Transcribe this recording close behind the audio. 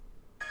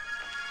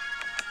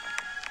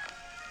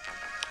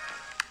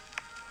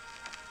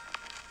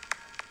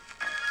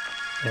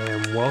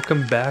And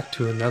welcome back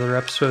to another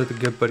episode of the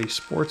Good Buddy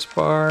Sports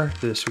Bar.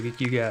 This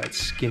week you got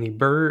Skinny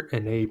Bert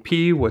and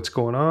AP. What's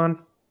going on?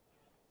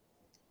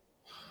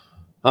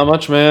 Not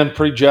much, man.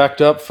 Pretty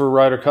jacked up for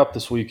Ryder Cup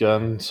this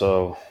weekend.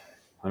 So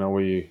I know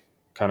we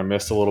kind of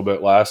missed a little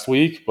bit last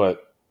week,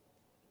 but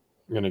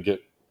I'm going to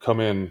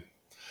come in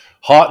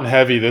hot and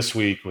heavy this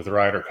week with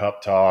Ryder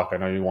Cup talk. I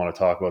know you want to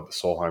talk about the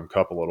Solheim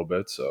Cup a little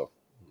bit, so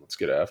let's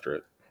get after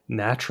it.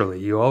 Naturally,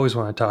 you always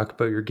want to talk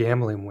about your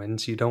gambling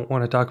wins. You don't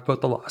want to talk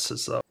about the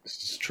losses, though.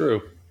 This is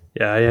true.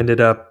 Yeah, I ended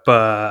up,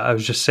 I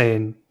was just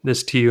saying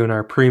this to you in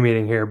our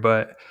pre-meeting here,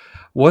 but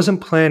wasn't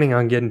planning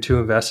on getting too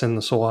invested in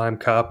the Solheim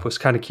Cup. Was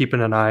kind of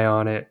keeping an eye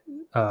on it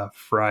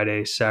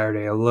Friday,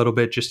 Saturday, a little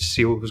bit just to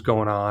see what was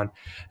going on.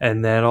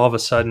 And then all of a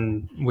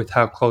sudden, with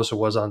how close it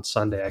was on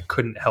Sunday, I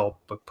couldn't help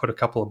but put a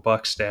couple of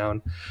bucks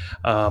down.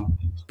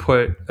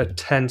 Put a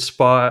 10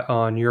 spot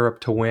on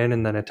Europe to win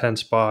and then a 10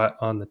 spot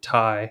on the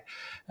tie,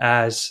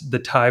 as the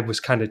tide was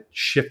kind of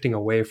shifting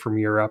away from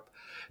Europe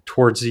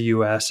towards the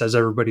US as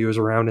everybody was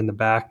around in the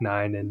back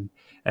nine, and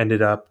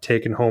ended up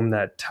taking home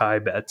that tie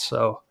bet.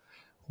 So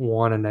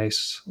won a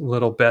nice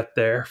little bet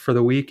there for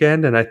the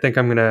weekend. And I think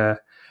I'm going to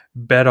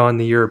bet on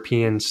the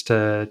Europeans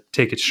to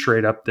take it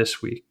straight up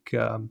this week.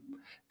 Got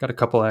a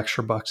couple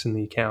extra bucks in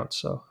the account.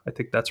 So I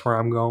think that's where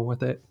I'm going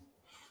with it.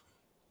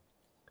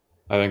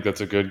 I think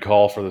that's a good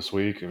call for this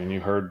week. I mean, you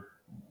heard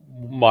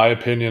my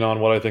opinion on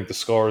what I think the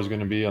score is going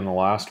to be on the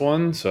last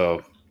one.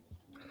 So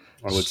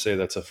I would say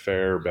that's a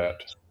fair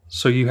bet.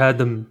 So you had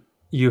the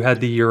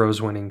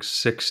Euros winning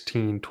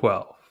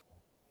 16-12,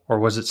 or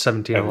was it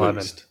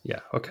 17-11? Yeah,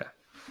 okay.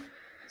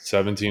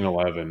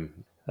 17-11.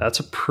 That's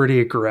a pretty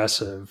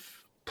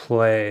aggressive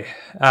play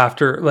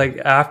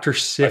after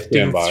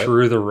sifting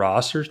through the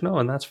rosters. No,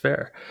 and that's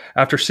fair.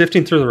 After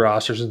sifting through the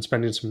rosters and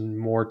spending some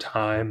more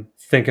time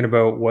thinking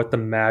about what the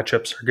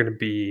matchups are going to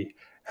be,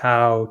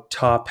 how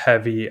top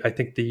heavy I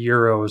think the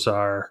Euros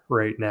are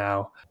right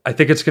now. I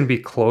think it's going to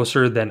be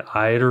closer than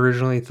I had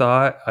originally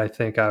thought. I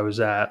think I was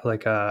at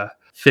like a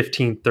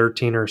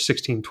 15-13 or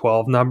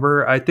 16-12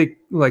 number. I think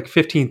like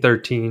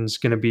 15-13 is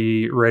going to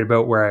be right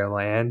about where I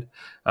land,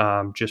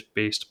 just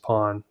based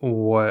upon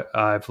what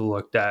I've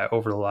looked at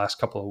over the last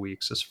couple of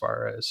weeks as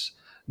far as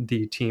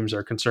the teams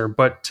are concerned.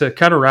 But to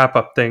kind of wrap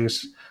up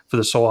things for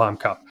the Solheim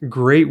Cup,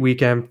 great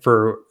weekend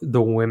for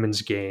the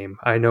women's game.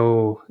 I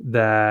know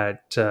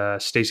that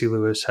Stacey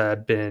Lewis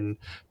had been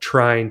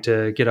trying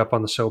to get up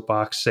on the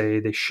soapbox, say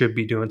they should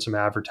be doing some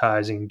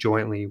advertising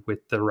jointly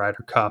with the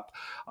Ryder Cup.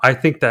 I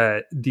think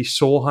that the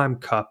Solheim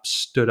Cup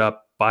stood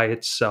up by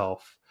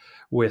itself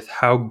with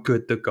how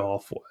good the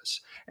golf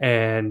was.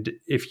 And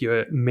if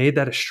you made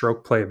that a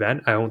stroke play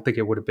event, I don't think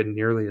it would have been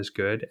nearly as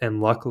good.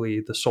 And luckily,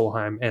 the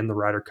Solheim and the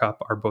Ryder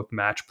Cup are both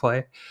match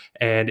play,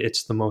 and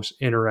it's the most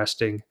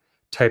interesting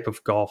type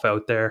of golf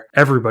out there.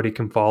 Everybody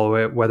can follow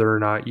it, whether or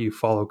not you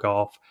follow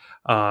golf.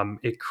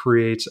 It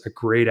creates a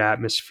great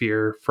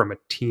atmosphere from a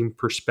team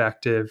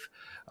perspective.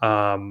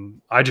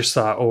 I just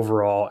thought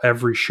overall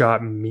every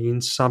shot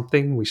means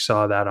something. We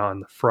saw that on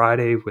the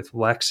Friday with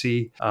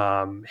Lexi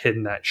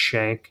hitting that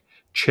shank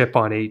chip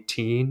on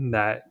 18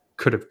 that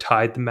could have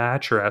tied the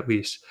match, or at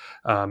least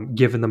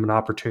given them an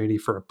opportunity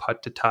for a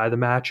putt to tie the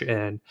match,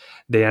 and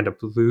they end up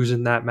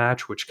losing that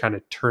match, which kind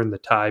of turned the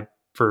tide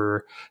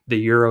for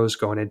the Euros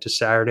going into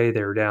Saturday.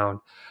 They were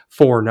down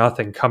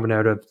 4-0 coming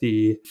out of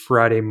the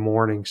Friday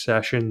morning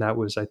session. That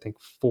was, I think,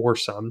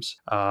 foursomes.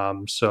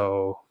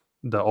 So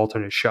the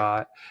alternate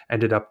shot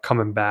ended up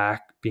coming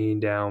back, being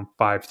down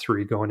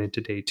 5-3 going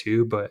into day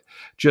two. But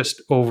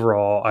just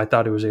overall, I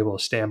thought it was able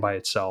to stand by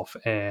itself,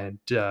 and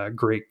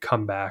great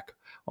comeback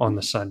on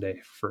the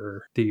Sunday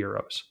for the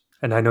Euros.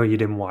 And I know you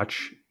didn't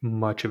watch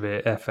much of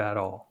it, if at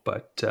all,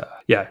 but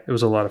yeah, it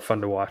was a lot of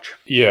fun to watch.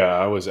 Yeah,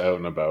 I was out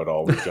and about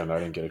all weekend. I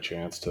didn't get a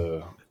chance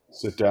to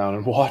sit down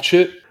and watch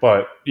it.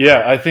 But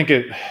yeah, I think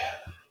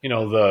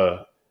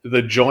the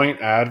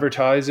joint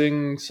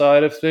advertising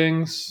side of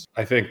things,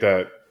 I think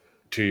that,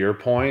 to your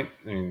point,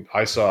 I mean,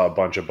 I saw a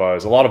bunch of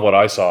buzz. A lot of what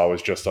I saw was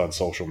just on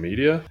social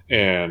media,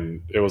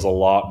 and it was a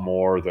lot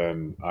more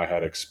than I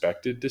had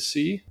expected to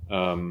see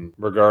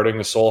regarding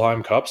the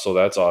Solheim Cup. So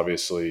that's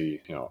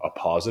obviously, a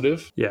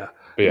positive. Yeah.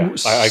 But yeah,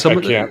 I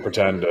can't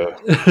pretend to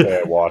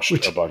say I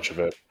watched a bunch of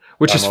it.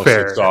 Which is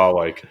fair. I saw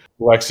like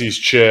Lexi's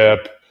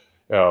chip,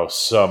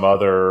 some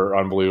other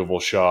unbelievable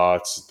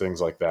shots, things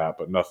like that,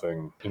 but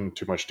nothing in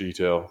too much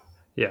detail.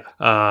 Yeah.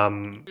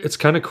 It's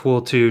kind of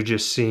cool too,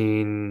 just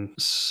seeing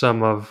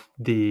some of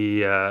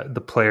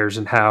the players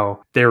and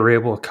how they were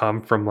able to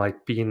come from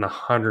like being the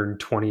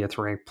 120th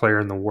ranked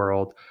player in the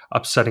world,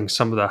 upsetting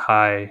some of the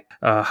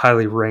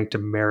highly ranked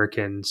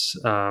Americans.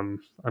 I'm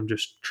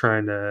just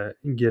trying to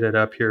get it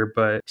up here,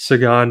 but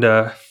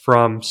Saganda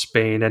from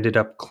Spain ended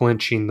up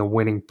clinching the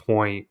winning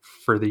point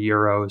for the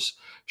Euros.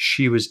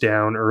 She was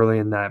down early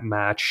in that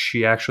match.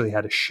 She actually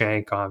had a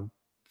shank on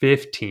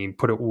 15,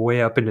 put it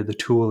way up into the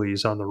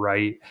toolies on the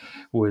right,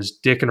 was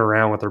dicking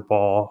around with her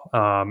ball,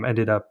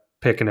 ended up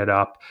picking it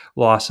up,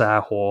 lost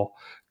that hole,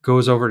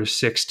 goes over to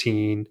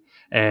 16,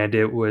 and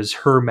it was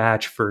her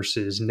match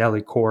versus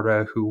Nelly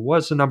Korda, who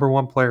was the number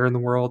 1 player in the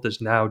world,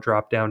 is now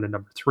dropped down to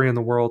number 3 in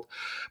the world.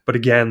 But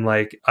again,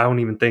 like, I don't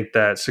even think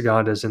that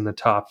Saganda's in the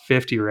top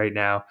 50 right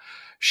now.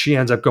 She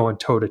ends up going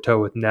toe-to-toe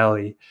with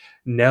Nelly.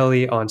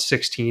 Nelly on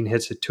 16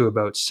 hits it to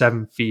about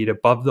 7 feet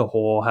above the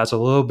hole, has a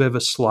little bit of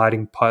a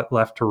sliding putt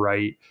left to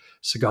right.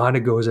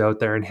 Saganda goes out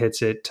there and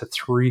hits it to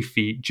 3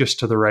 feet just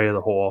to the right of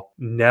the hole.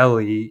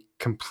 Nelly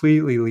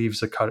completely leaves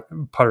the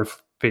putter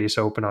face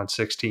open on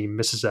 16,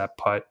 misses that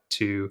putt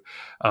to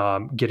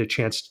get a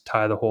chance to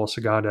tie the hole.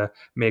 Saganda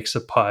makes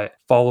a putt,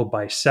 followed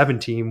by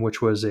 17,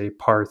 which was a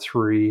par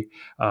 3.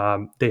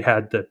 They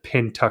had the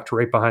pin tucked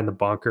right behind the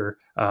bunker.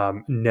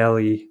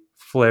 Nelly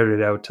flared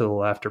it out to the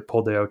left, or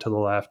pulled it out to the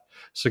left.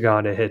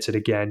 Saganda hits it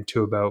again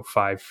to about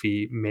 5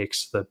 feet,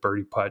 makes the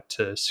birdie putt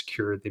to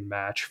secure the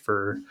match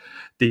for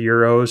the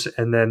Euros.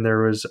 And then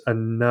there was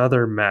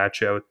another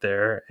match out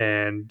there,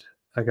 and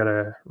I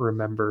gotta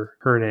remember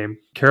her name,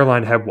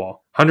 Caroline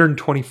Hebwall,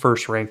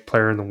 121st ranked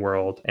player in the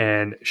world,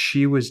 and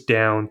she was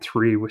down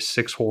 3 with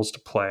 6 holes to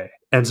play,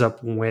 ends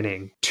up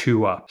winning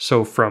 2 up.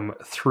 So from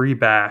 3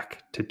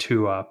 back to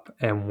 2 up,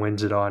 and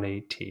wins it on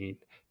 18.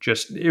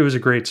 It was a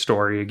great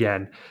story.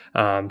 Again,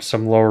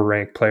 some lower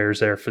ranked players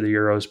there for the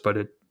Euros, but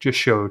it just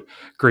showed a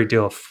great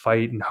deal of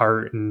fight and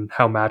heart, and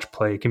how match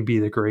play can be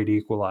the great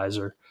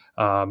equalizer.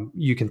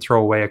 You can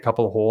throw away a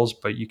couple of holes,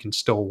 but you can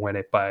still win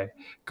it by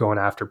going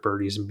after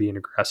birdies and being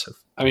aggressive.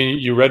 I mean,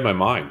 you read my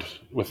mind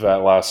with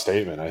that last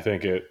statement. I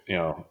think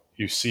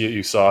you see it,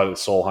 you saw it at the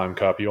Solheim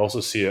Cup. You also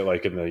see it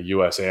like in the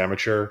U.S.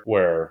 Amateur,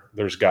 where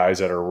there's guys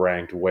that are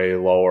ranked way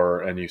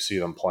lower, and you see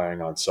them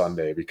playing on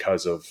Sunday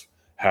because of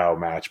how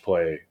match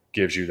play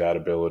gives you that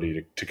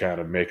ability to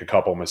kind of make a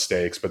couple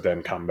mistakes, but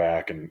then come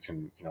back and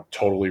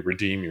totally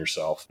redeem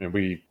yourself. And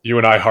you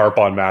and I harp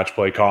on match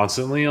play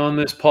constantly on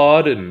this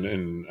pod,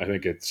 and I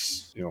think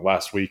it's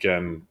last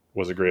weekend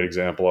was a great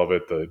example of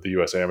it. The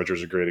U.S. Amateur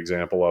is a great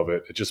example of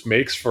it. It just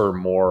makes for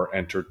more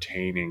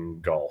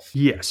entertaining golf.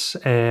 Yes,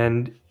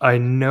 and I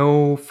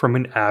know from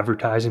an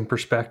advertising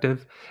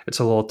perspective, it's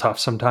a little tough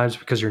sometimes,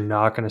 because you're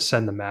not going to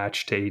send the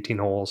match to 18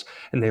 holes,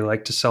 and they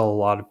like to sell a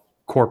lot of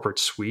corporate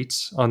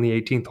suites on the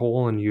 18th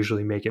hole and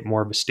usually make it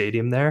more of a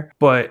stadium there.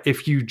 But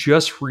if you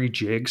just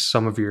rejig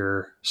some of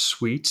your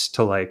suites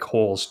to like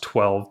holes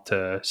 12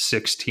 to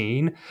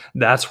 16,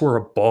 that's where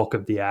a bulk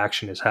of the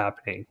action is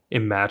happening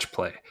in match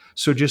play.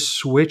 So just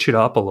switch it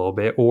up a little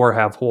bit, or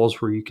have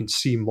holes where you can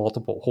see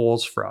multiple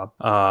holes from,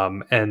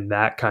 and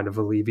that kind of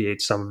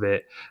alleviates some of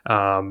it.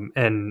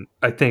 And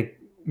I think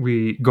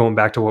going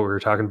back to what we were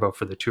talking about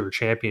for the Tour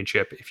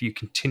Championship, if you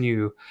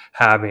continue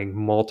having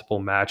multiple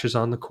matches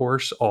on the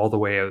course all the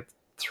way out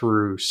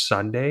through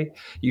Sunday,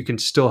 you can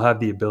still have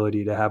the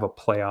ability to have a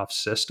playoff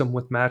system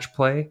with match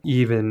play,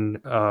 even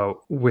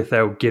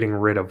without getting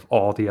rid of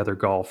all the other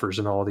golfers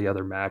and all the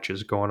other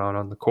matches going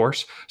on the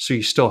course. So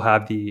you still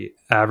have the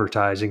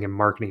advertising and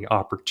marketing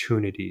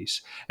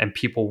opportunities, and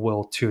people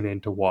will tune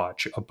in to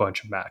watch a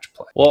bunch of match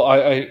play. Well,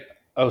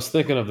 I was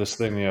thinking of this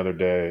thing the other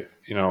day,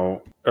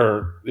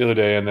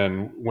 and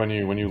then when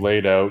you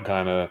laid out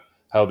kind of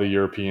how the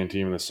European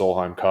team in the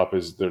Solheim Cup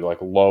they're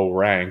like low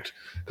ranked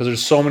because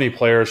there's so many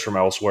players from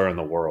elsewhere in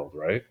the world,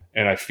 right?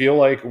 And I feel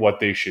like what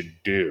they should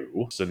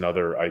do, it's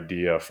another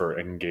idea for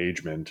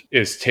engagement,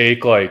 is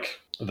take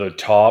like the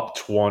top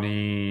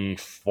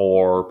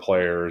 24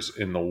 players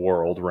in the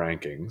world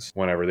rankings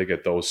whenever they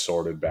get those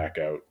sorted back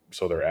out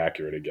so they're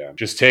accurate again.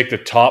 Just take the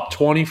top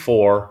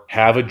 24,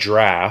 have a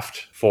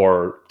draft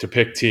to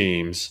pick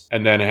teams,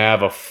 and then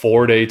have a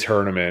 4-day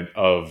tournament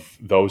of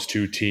those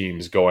two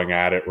teams going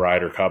at it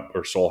Ryder Cup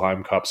or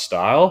Solheim Cup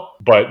style,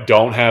 but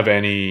don't have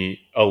any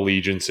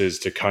allegiances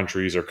to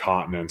countries or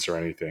continents or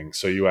anything.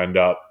 So you end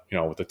up,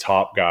 with the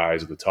top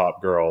guys or the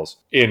top girls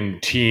in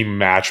team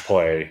match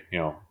play,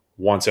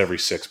 once every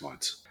 6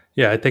 months.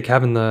 Yeah, I think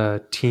having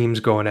the teams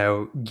going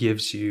out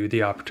gives you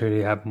the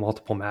opportunity to have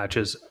multiple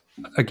matches.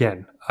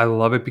 Again, I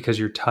love it because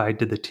you're tied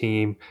to the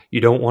team.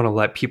 You don't want to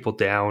let people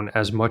down.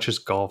 As much as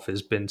golf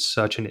has been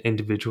such an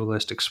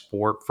individualistic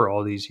sport for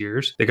all these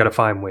years, they got to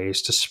find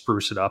ways to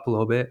spruce it up a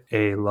little bit.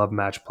 A, love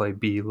match play.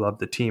 B, love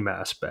the team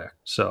aspect.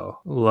 So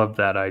love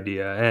that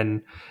idea.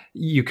 And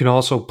you can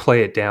also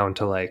play it down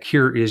to like,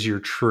 here is your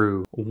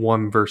true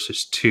 1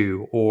 versus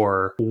 2,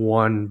 or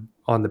 1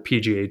 on the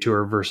PGA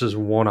Tour versus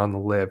 1 on the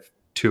LIV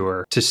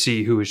Tour, to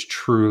see who is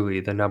truly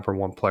the number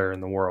 1 player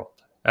in the world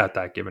at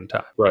that given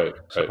time. Right.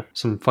 So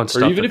some fun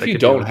stuff. Or even if you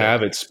don't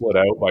have it split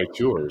out by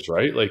tours,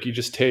 right? Like you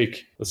just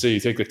let's say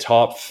you take the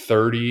top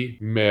 30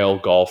 male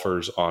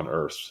golfers on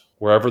earth,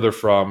 wherever they're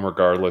from,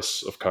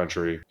 regardless of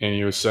country, and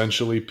you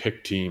essentially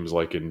pick teams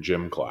like in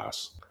gym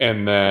class.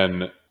 And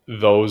then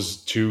those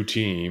 2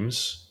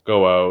 teams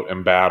go out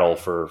and battle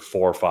for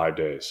 4 or 5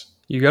 days.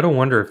 You got to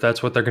wonder if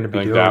that's what they're going to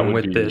be doing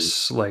with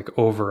this like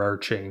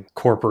overarching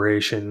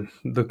corporation,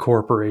 the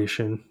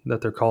corporation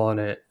that they're calling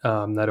it,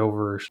 that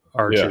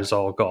overarches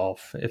all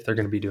golf, if they're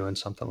going to be doing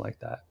something like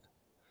that.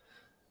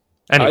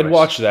 Anyways. I'd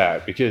watch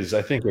that because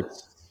I think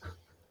it's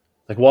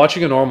like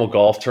watching a normal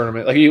golf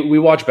tournament. Like we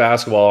watch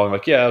basketball and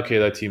like, yeah, okay,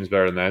 that team's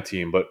better than that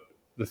team. But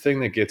the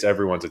thing that gets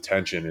everyone's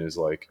attention is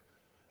like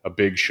a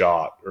big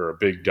shot or a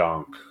big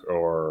dunk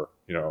or,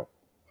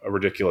 a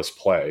ridiculous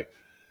play.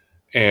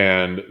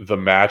 And the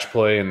match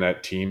play and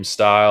that team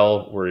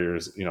style where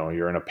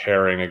you're in a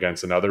pairing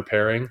against another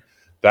pairing,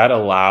 that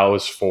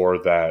allows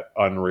for that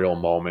unreal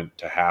moment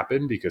to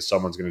happen because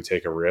someone's going to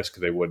take a risk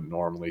they wouldn't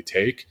normally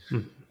take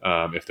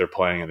if they're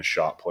playing in a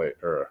shot play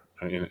or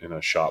in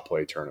a shot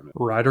play tournament.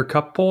 Ryd'er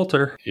Cup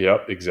Poulter.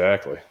 Yep,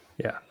 exactly.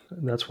 Yeah,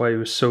 that's why he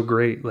was so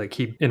great. Like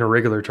he in a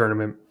regular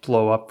tournament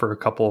blow up for a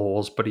couple of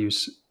holes, but he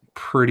was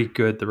pretty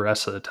good the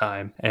rest of the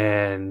time.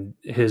 And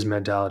his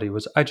mentality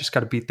was, I just got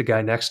to beat the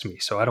guy next to me.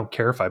 So I don't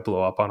care if I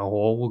blow up on a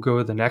hole. We'll go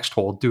to the next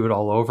hole, do it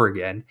all over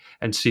again,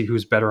 and see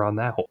who's better on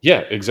that hole.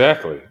 Yeah,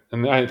 exactly.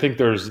 And I think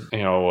there's,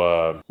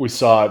 we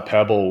saw at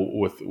Pebble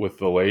with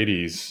the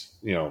ladies,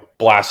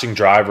 blasting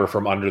driver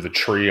from under the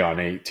tree on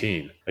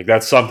 18. Like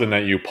that's something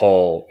that you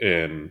pull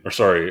in,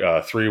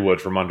 3-wood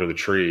from under the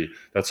tree.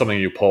 That's something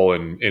you pull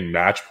in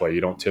match play.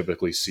 You don't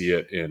typically see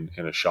it in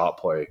a shot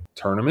play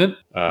tournament.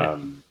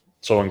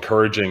 So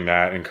encouraging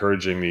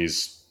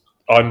these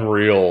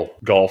unreal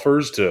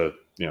golfers to,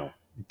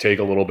 take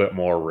a little bit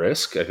more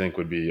risk, I think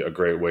would be a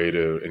great way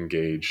to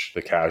engage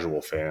the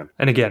casual fan.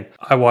 And again,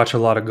 I watch a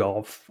lot of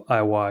golf.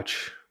 I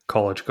watch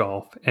college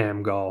golf,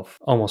 AM golf,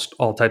 almost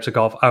all types of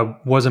golf. I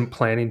wasn't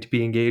planning to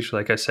be engaged,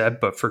 like I said,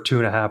 but for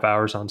 2.5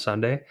 hours on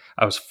Sunday,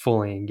 I was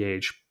fully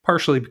engaged,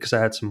 partially because I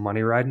had some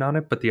money riding on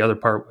it, but the other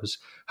part was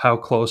how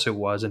close it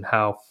was and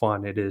how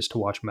fun it is to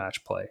watch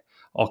match play.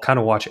 I'll kind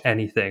of watch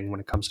anything when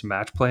it comes to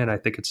match play, and I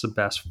think it's the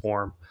best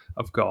form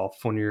of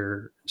golf when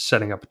you're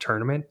setting up a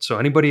tournament. So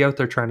anybody out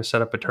there trying to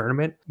set up a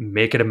tournament,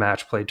 make it a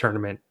match play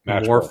tournament.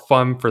 More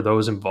fun for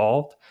those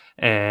involved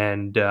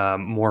and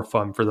more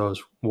fun for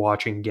those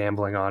watching,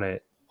 gambling on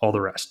it, all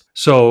the rest.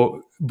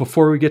 So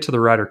before we get to the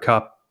Ryd'er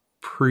Cup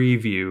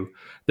preview,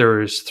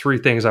 there's 3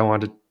 things I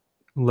wanted to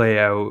lay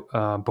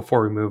out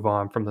before we move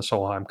on from the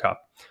Solheim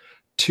Cup.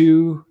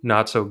 2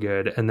 not so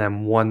good, and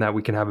then 1 that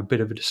we can have a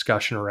bit of a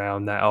discussion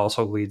around that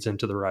also leads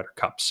into the Ryd'er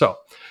Cup. So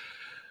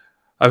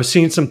I was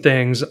seeing some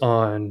things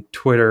on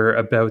Twitter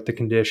about the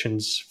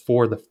conditions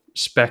for the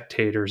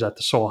spectators at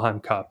the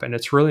Solheim Cup, and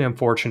it's really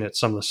unfortunate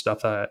some of the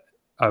stuff that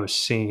I was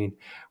seeing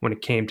when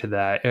it came to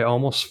that. It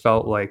almost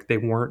felt like they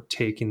weren't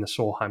taking the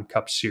Solheim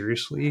Cup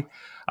seriously.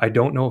 I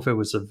don't know if it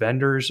was the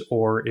vendors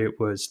or it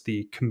was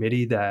the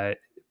committee that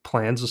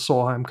plans the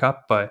Solheim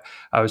Cup, but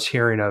I was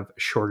hearing of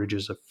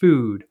shortages of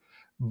food,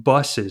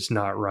 buses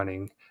not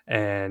running,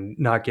 and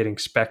not getting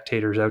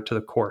spectators out to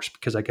the course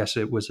because I guess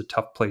it was a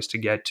tough place to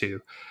get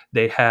to.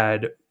 They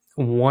had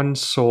one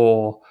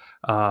sole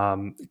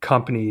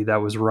company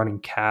that was running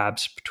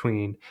cabs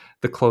between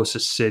the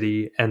closest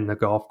city and the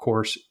golf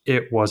course.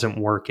 It wasn't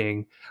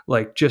working.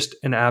 Like just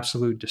an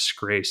absolute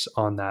disgrace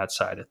on that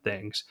side of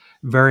things.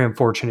 Very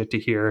unfortunate to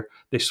hear.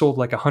 They sold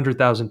like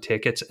 100,000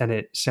 tickets and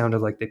it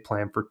sounded like they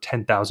planned for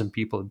 10,000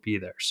 people to be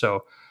there.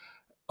 So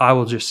I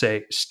will just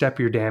say, step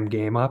your damn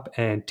game up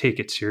and take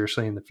it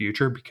seriously in the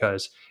future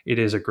because it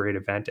is a great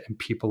event and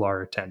people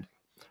are attending.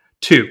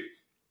 2,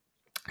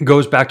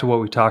 goes back to what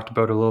we talked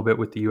about a little bit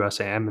with the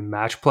USAM and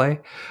match play.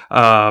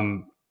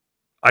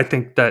 I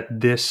think that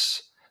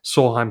this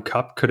Solheim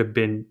Cup could have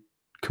been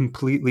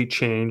completely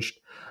changed.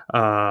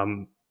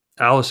 Allison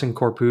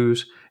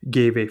Corpuz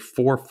gave a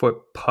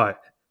 4-foot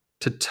putt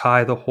to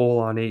tie the hole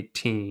on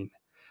 18.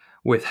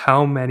 With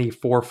how many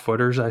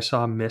 4-footers I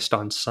saw missed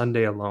on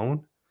Sunday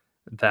alone,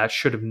 that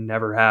should have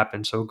never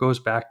happened. So it goes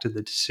back to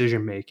the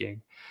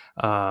decision-making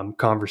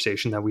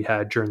conversation that we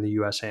had during the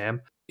USAM.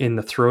 In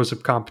the throes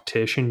of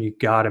competition, you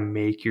got to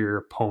make your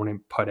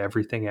opponent put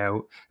everything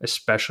out,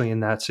 especially in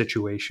that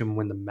situation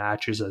when the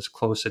match is as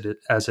close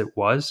as it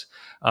was.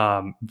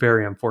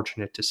 Very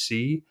unfortunate to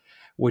see,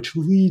 which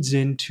leads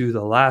into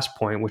the last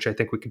point, which I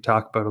think we could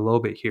talk about a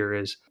little bit here,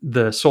 is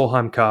the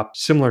Solheim Cup,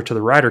 similar to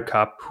the Ryd'er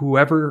Cup.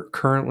 Whoever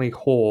currently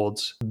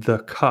holds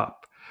the cup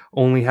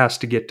only has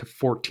to get to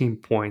 14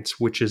 points,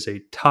 which is a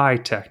tie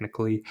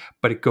technically,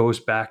 but it goes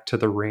back to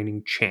the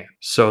reigning champ.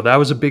 So that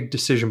was a big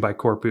decision by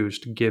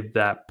Corpuz to give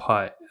that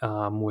putt,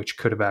 which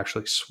could have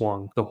actually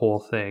swung the whole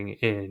thing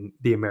in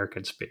the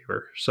Americans'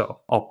 favor. So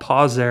I'll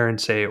pause there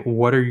and say,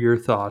 what are your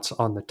thoughts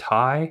on the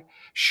tie?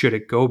 Should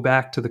it go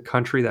back to the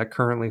country that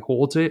currently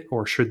holds it,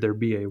 or should there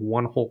be a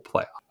 1-hole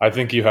playoff? I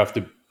think you have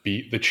to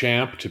beat the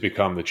champ to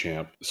become the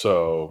champ.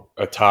 So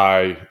a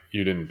tie,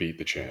 you didn't beat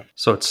the champ.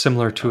 So it's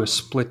similar to a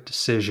split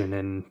decision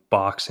in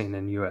boxing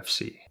and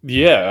UFC.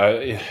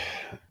 Yeah,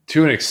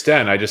 to an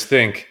extent. I just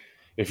think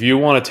if you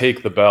want to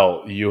take the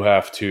belt, you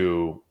have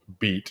to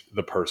beat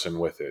the person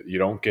with it. You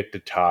don't get to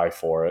tie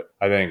for it.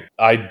 I think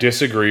I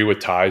disagree with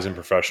ties in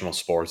professional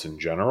sports in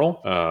general.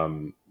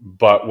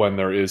 But when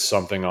there is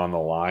something on the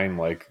line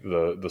like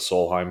the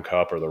Solheim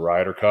Cup or the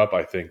Ryd'er Cup,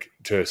 I think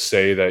to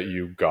say that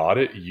you got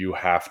it, you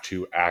have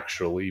to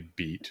actually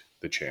beat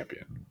the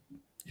champion.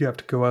 You have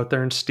to go out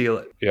there and steal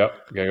it. Yep.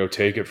 You got to go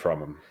take it from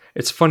him.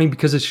 It's funny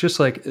because it's just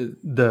like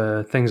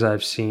the things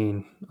I've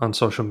seen on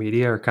social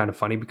media are kind of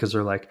funny because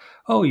they're like,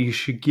 oh, you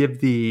should give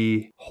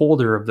the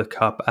holder of the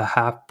cup a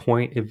 0.5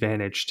 point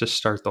advantage to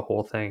start the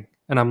whole thing.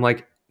 And I'm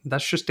like,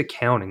 that's just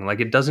accounting. Like,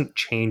 it doesn't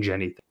change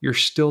anything. You're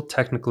still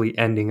technically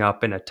ending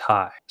up in a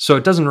tie. So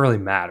it doesn't really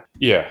matter.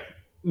 Yeah.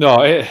 No,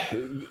 I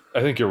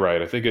think you're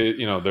right. I think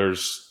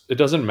it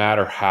doesn't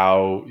matter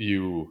how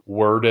you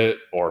word it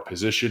or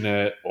position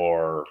it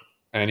or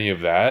any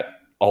of that.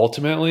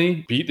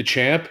 Ultimately, beat the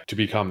champ to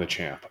become the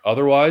champ.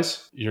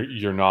 Otherwise, you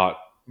didn't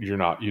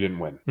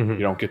win. Mm-hmm. You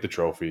don't get the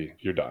trophy.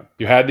 You're done.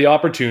 You had the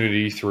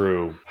opportunity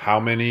through how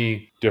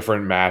many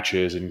different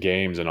matches and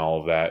games and all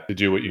of that to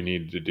do what you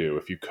needed to do.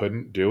 If you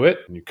couldn't do it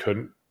and you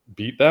couldn't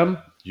beat them,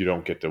 you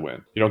don't get to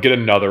win. You don't get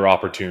another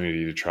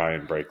opportunity to try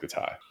and break the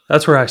tie.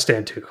 That's where I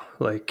stand too.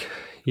 Like,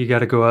 you got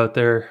to go out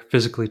there,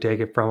 physically take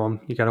it from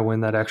them. You got to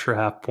win that extra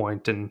 0.5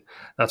 point. And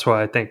that's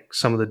why I think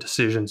some of the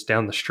decisions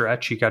down the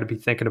stretch, you got to be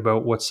thinking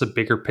about what's the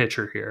bigger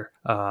picture here.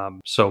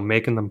 So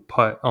making them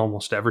put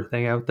almost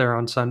everything out there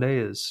on Sunday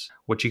is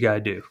what you got to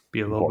do.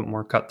 Be a little bit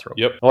more cutthroat.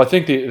 Yep. Well, I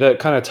think that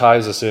kind of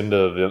ties us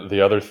into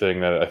the other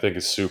thing that I think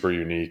is super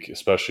unique,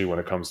 especially when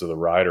it comes to the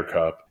Ryder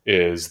Cup,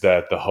 is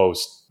that the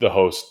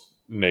host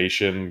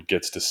nation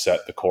gets to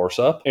set the course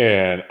up.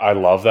 And I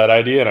love that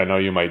idea. And I know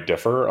you might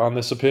differ on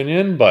this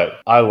opinion,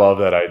 but I love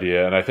that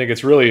idea. And I think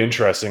it's really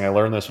interesting. I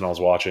learned this when I was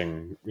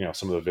watching,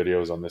 some of the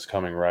videos on this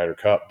coming Ryder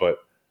Cup, but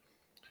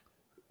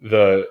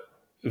the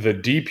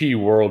DP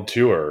World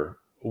Tour,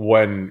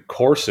 when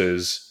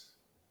courses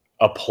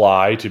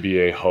apply to be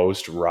a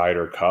host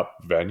Ryder Cup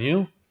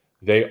venue,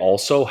 they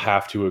also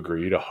have to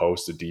agree to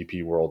host a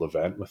DP World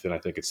event within, I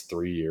think it's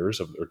 3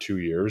 years or 2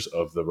 years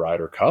of the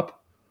Ryder Cup.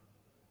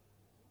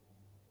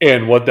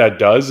 And what that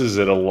does is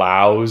it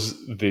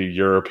allows the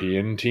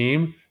European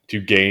team to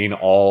gain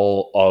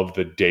all of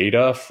the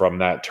data from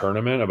that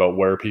tournament about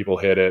where people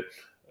hit it,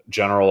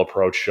 general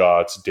approach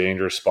shots,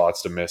 dangerous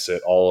spots to miss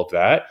it, all of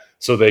that.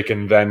 So they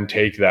can then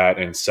take that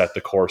and set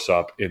the course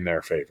up in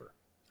their favor.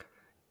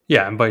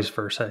 Yeah, and vice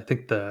versa. I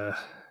think the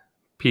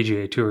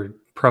PGA Tour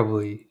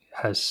probably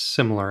has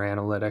similar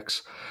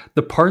analytics.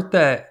 The part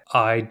that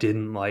I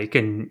didn't like,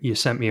 and you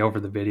sent me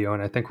over the video,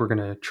 and I think we're going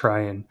to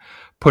try and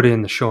put it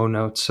in the show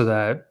notes so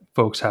that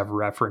folks have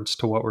reference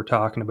to what we're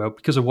talking about,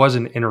 because it was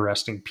an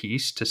interesting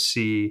piece to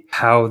see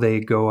how they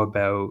go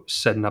about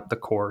setting up the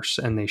course.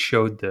 And they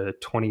showed the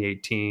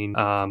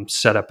 2018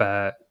 setup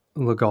at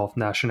Le Golf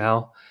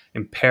National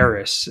in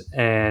Paris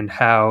and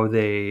how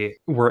they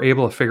were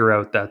able to figure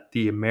out that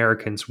the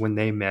Americans, when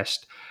they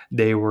missed,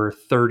 they were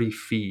 30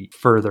 feet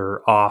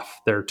further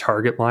off their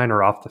target line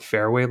or off the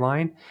fairway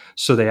line.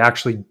 So they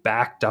actually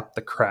backed up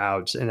the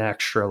crowds an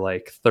extra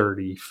like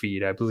 30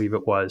 feet, I believe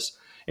it was,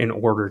 in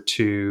order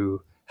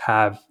to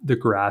have the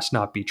grass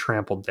not be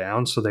trampled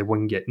down, so they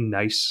wouldn't get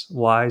nice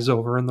lies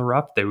over in the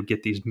rough. They would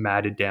get these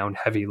matted down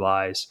heavy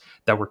lies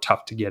that were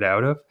tough to get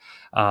out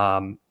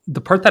of. The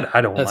part that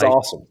I don't like. That's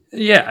awesome.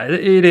 Yeah,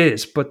 it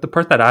is. But the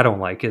part that I don't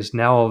like is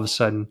now all of a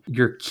sudden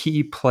your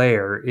key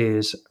player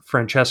is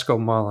Francesco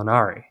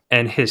Molinari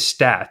and his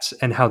stats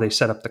and how they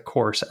set up the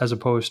course, as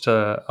opposed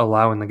to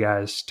allowing the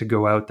guys to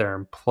go out there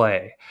and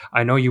play.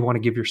 I know you want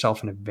to give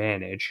yourself an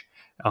advantage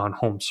on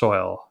home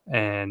soil,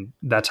 and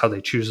that's how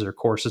they choose their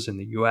courses in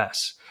the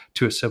US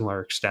to a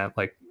similar extent.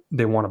 Like,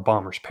 they want a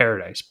bomber's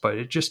paradise, but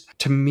it just,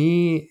 to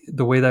me,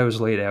 the way that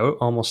was laid out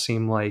almost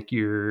seemed like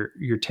you're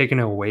taking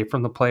it away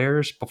from the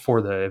players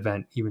before the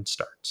event even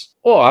starts.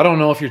 Well, I don't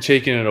know if you're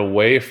taking it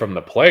away from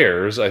the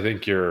players. I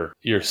think you're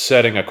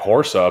setting a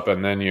course up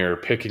and then you're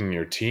picking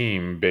your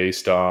team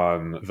based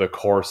on the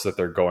course that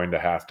they're going to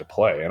have to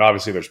play. And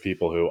obviously there's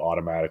people who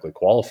automatically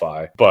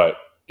qualify, but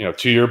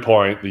to your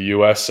point, the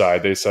US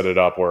side, they set it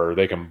up where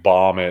they can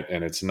bomb it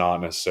and it's not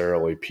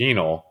necessarily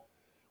penal.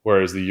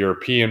 Whereas the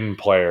European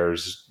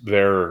players,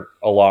 they're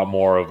a lot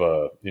more of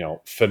a,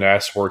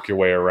 finesse, work your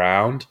way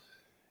around.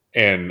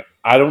 And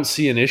I don't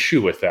see an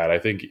issue with that. I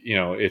think,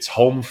 it's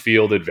home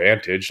field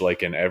advantage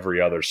like in every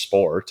other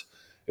sport.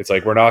 It's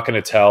like, we're not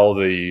going to tell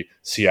the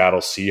Seattle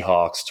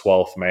Seahawks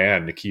 12th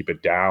man to keep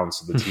it down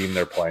so the team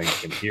they're playing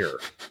can hear.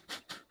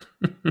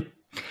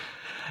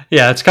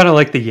 Yeah, it's kind of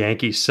like the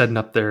Yankees setting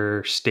up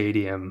their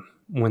stadium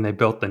when they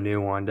built the new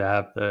one to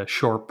have the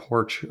short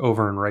porch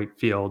over in right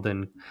field,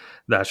 and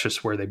that's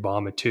just where they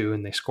bomb it to,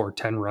 and they score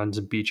 10 runs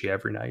and beat you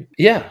every night.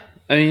 Yeah.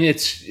 I mean,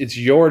 it's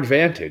your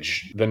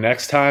advantage. The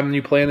next time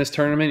you play in this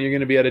tournament, you're going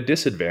to be at a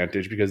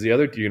disadvantage because you're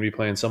going to be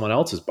playing someone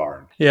else's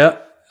barn. Yeah.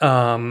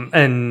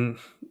 And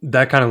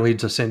that kind of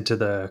leads us into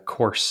the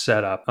course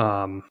setup.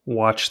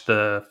 Watched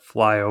the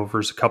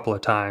flyovers a couple of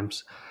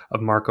times of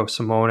Marco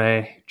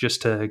Simone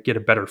just to get a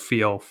better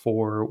feel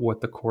for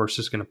what the course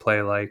is going to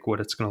play like,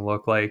 what it's going to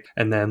look like,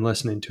 and then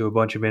listening to a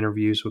bunch of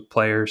interviews with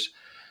players.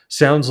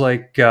 Sounds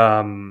like,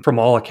 from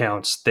all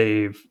accounts,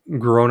 they've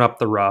grown up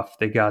the rough.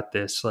 They got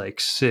this like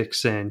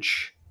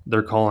 6-inch,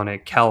 they're calling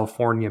it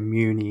California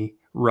Muni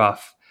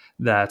rough,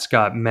 that's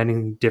got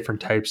many different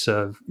types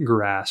of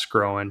grass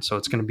growing. So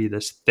it's going to be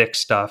this thick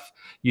stuff.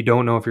 You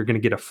don't know if you're going to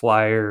get a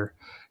flyer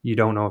You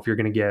don't know if you're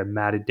going to get a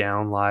matted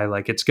down lie.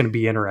 Like, it's going to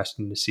be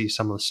interesting to see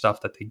some of the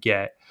stuff that they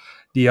get.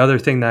 The other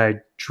thing that I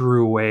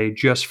drew away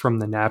just from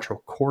the natural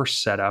course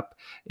setup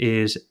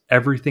is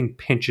everything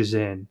pinches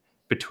in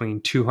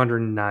between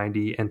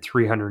 290 and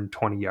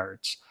 320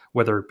 yards,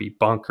 whether it be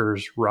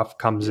bunkers, rough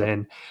comes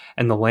in,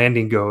 and the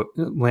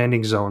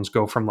landing zones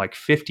go from like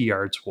 50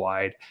 yards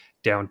wide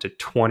down to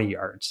 20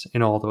 yards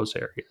in all those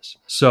areas.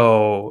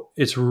 So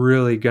it's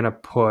really going to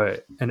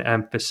put an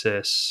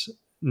emphasis,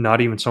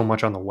 not even so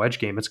much on the wedge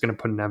game. It's going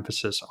to put an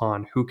emphasis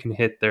on who can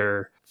hit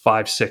their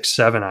 5, 6,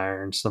 7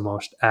 irons the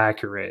most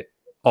accurate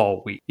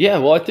all week. Yeah,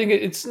 well, I think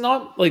it's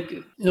not like,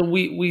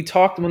 we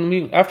talked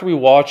after we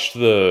watched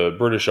the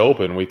British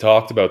Open, we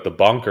talked about the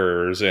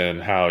bunkers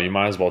and how you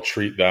might as well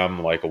treat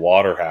them like a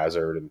water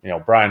hazard.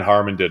 And Brian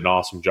Harman did an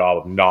awesome job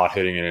of not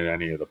hitting it in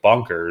any of the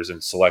bunkers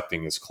and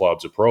selecting his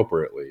clubs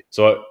appropriately.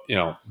 So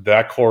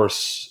that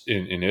course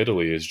in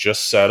Italy is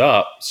just set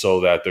up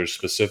so that there's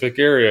specific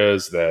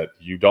areas that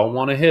you don't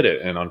want to hit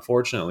it. And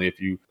unfortunately,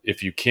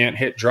 if you can't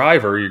hit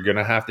driver, you're going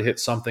to have to hit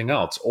something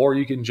else, or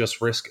you can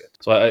just risk it.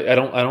 So I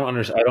don't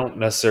understand. I don't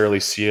necessarily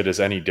see it as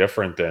any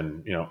different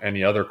than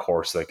any other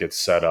course that gets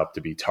set up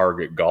to be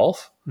target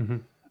golf. Mm-hmm.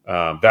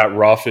 That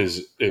rough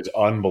is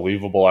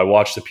unbelievable. I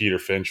watched the Peter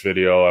Finch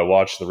video. I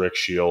watched the Rick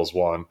Shields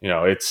one.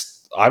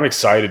 I'm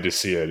excited to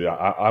see it.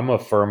 I'm a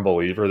firm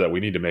believer that we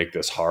need to make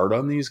this hard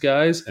on these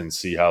guys and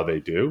see how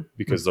they do,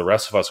 because the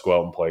rest of us go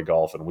out and play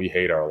golf and we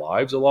hate our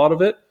lives, a lot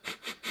of it.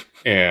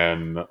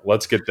 And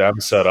let's get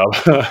them set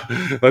up.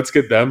 Let's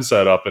get them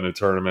set up in a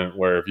tournament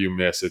where if you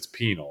miss, it's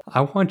penal.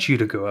 I want you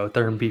to go out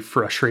there and be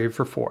frustrated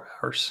for 4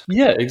 hours.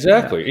 Yeah,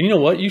 exactly. Yeah. And you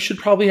know what? You should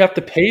probably have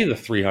to pay the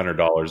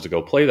 $300 to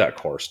go play that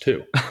course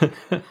too.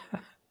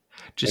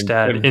 Just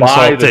add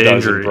insult to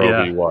injury.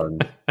 Yeah.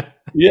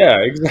 Yeah,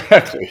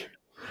 exactly.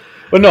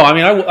 But no, I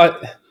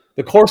mean,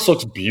 the course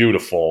looks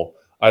beautiful.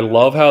 I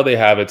love how they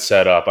have it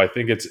set up. I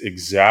think it's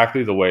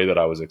exactly the way that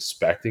I was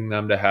expecting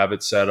them to have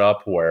it set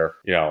up, where,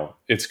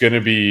 it's going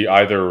to be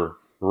either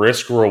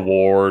risk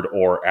reward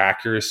or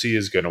accuracy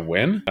is going to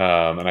win.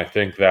 And I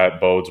think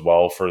that bodes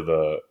well for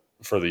the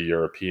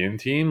European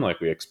team, like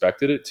we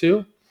expected it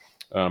to.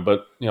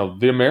 But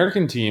the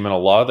American team and a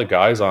lot of the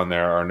guys on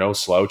there are no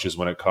slouches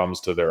when it comes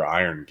to their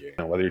iron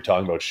game. Whether you're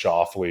talking about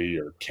Schauffele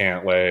or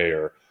Cantlay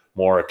or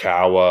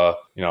Morikawa,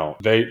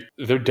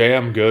 they're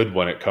damn good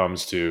when it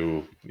comes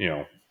to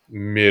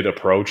mid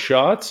approach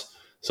shots.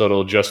 So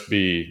it'll just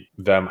be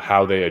them,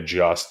 how they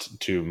adjust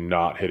to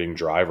not hitting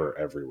driver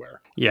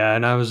everywhere. Yeah,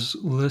 and I was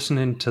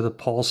listening to the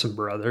Paulson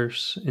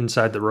brothers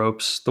Inside the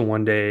Ropes the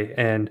one day,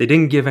 and they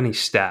didn't give any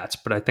stats,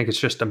 but I think it's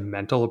just a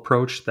mental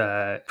approach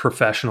that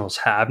professionals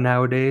have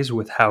nowadays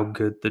with how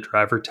good the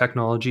driver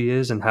technology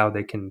is and how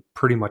they can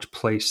pretty much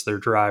place their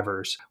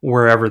drivers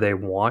wherever they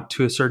want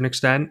to a certain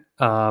extent.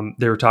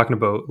 They were talking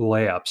about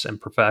layups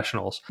and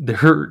professionals.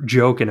 They're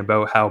joking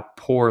about how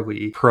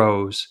poorly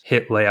pros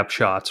hit layup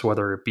shots,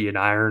 whether it be an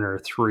iron or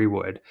a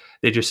 3-wood.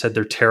 They just said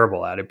they're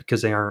terrible at it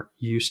because they aren't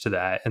used to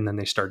that, and then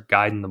they start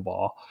guiding the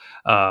ball.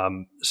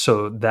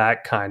 So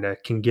that kind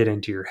of can get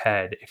into your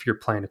head if you're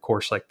playing a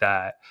course like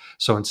that.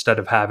 So instead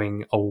of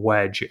having a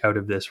wedge out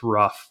of this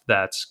rough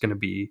that's going to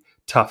be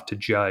tough to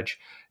judge,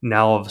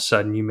 now all of a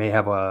sudden you may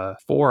have a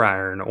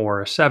 4-iron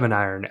or a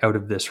 7-iron out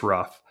of this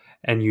rough,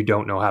 and you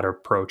don't know how to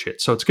approach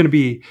it. So it's going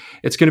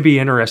to be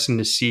interesting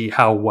to see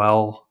how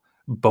well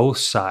both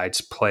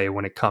sides play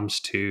when it comes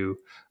to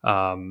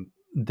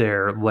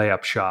their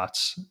layup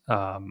shots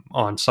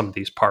on some of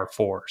these par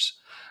 4s.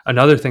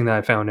 Another thing that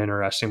I found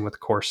interesting with the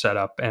course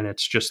setup, and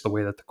it's just the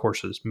way that the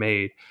course is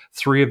made,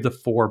 3 of the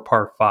 4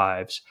 par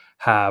 5s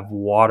have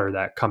water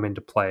that come into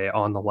play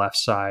on the left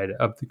side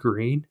of the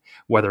green,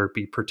 whether it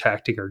be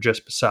protecting or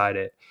just beside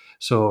it.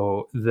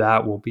 So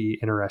that will be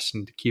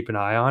interesting to keep an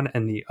eye on.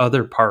 And the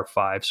other par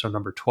 5, so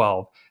number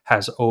 12,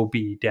 has OB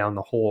down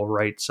the whole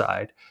right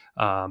side.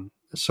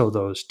 So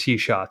those tee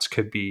shots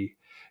could be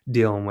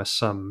dealing with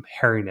some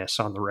hairiness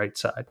on the right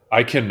side.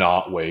 I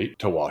cannot wait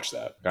to watch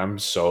that. I'm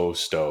so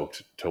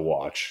stoked to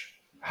watch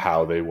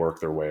how they work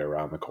their way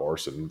around the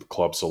course and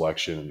club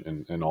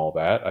selection and all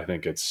that. I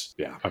think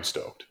I'm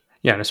stoked.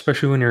 Yeah, and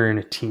especially when you're in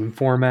a team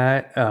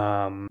format,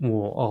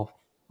 I'll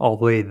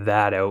lay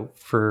that out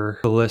for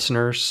the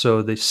listeners.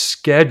 So the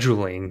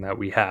scheduling that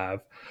we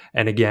have,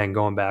 and again,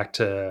 going back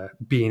to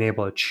being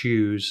able to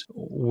choose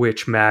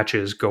which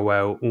matches go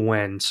out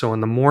when. So in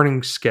the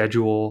morning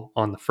schedule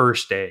on the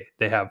first day,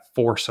 they have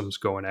foursomes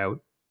going out,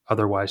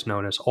 otherwise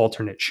known as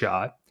alternate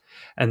shot.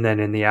 And then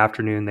in the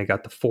afternoon, they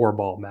got the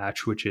 4-ball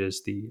match, which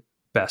is the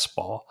best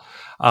ball.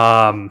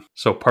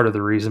 So part of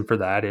the reason for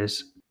that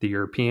is the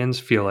Europeans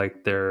feel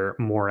like they're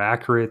more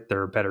accurate,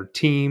 they're a better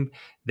team,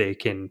 they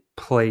can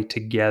play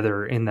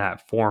together in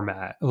that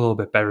format a little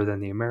bit better than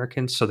the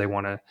Americans. So they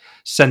want to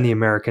send the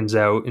Americans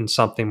out in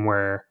something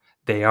where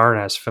they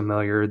aren't as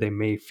familiar. They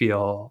may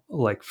feel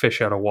like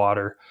fish out of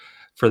water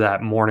for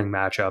that morning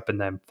matchup,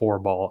 and then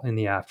 4-ball in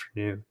the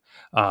afternoon.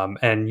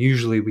 And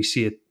usually we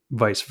see it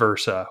vice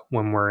versa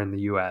when we're in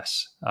the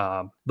US.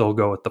 They'll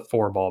go with the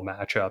 4-ball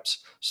matchups.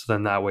 So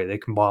then that way they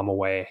can bomb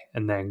away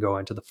and then go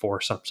into the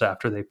foursomes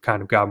after they've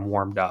kind of gotten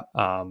warmed up.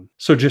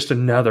 So just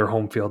another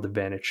home field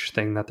advantage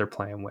thing that they're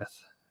playing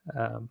with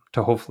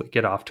to hopefully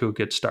get off to a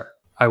good start.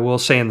 I will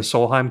say in the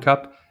Solheim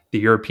Cup, the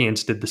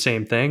Europeans did the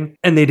same thing,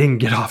 and they didn't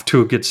get off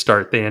to a good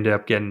start. They ended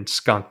up getting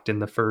skunked in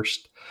the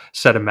first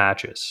set of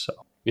matches. So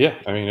yeah,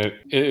 I mean,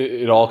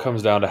 it all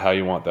comes down to how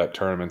you want that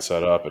tournament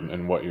set up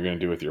and what you're going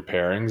to do with your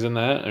pairings and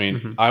that. I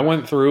mean, I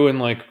went through and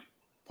like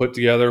put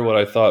together what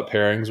I thought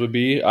pairings would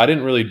be. I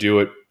didn't really do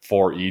it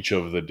for each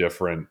of the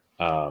different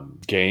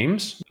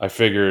games. I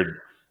figured,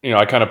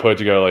 I kind of put it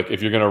together like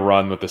if you're going to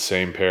run with the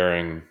same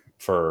pairing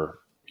for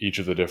each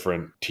of the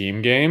different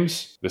team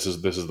games, this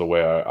is the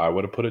way I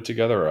would have put it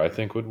together, or I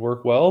think would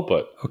work well.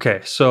 But okay,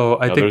 so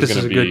I think this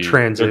is a good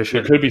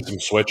transition. There could be some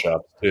switch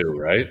ups too,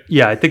 right?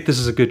 Yeah, I think this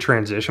is a good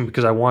transition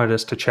because I wanted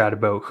us to chat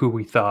about who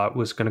we thought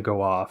was going to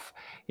go off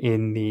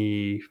in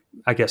the,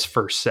 I guess,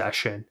 first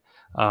session,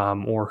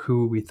 or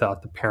who we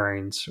thought the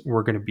pairings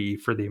were going to be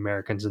for the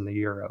Americans and the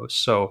Euros.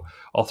 So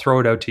I'll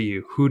throw it out to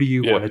you. Who do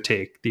you want to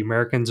take, the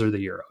Americans or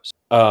the Euros?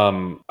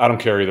 I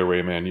don't care either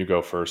way, man. You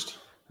go first.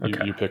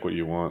 Okay. You pick what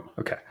you want.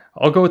 Okay.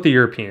 I'll go with the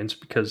Europeans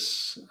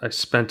because I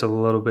spent a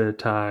little bit of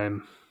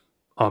time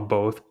on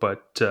both,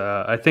 but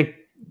I think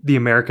the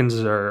Americans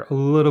are a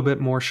little bit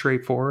more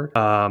straightforward.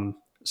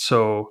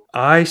 So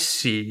I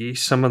see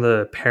some of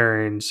the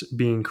pairings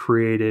being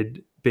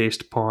created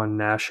based upon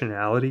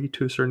nationality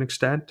to a certain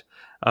extent.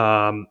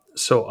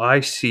 So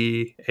I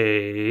see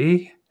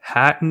a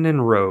Hatton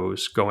and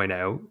Rose going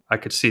out. I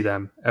could see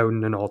them out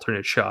in an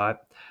alternate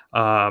shot.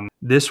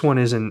 This one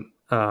isn't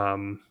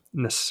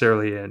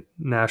necessarily a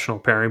national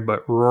pairing,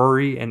 but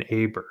Rory and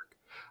Aberg.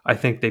 I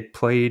think they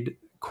played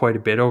quite a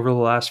bit over the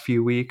last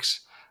few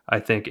weeks. I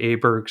think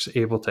Aberg's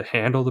able to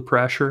handle the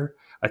pressure.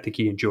 I think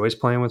he enjoys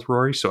playing with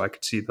Rory, so I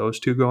could see those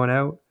two going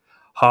out.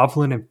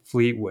 Hovland and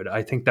Fleetwood,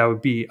 I think that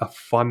would be a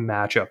fun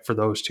matchup for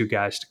those two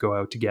guys to go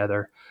out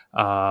together.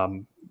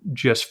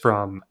 Just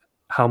from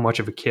how much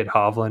of a kid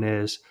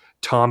Hovland is.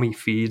 Tommy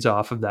feeds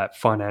off of that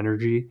fun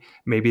energy.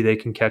 Maybe they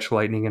can catch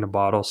lightning in a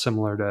bottle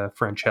similar to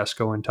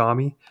Francesco and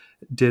Tommy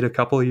did a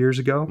couple of years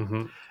ago.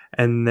 Mm-hmm.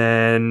 And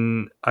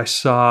then I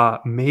saw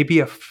maybe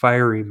a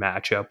fiery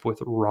matchup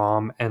with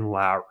Rom and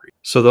Lowry.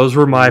 So those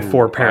were my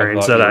four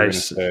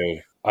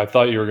pairings I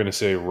thought you were going to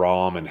say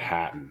Rom and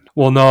Hatton.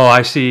 Well, no,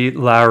 I see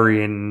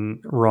Lowry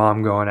and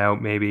Rom going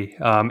out maybe.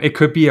 It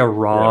could be a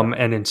Rom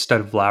and instead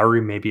of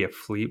Lowry, maybe a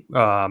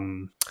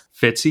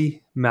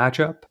Fitzy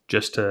matchup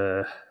just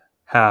to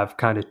have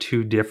kind of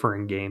two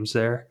differing games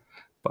there.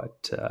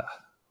 But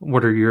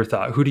what are your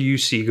thoughts? Who do you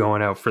see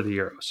going out for the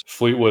Euros?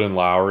 Fleetwood and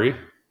Lowry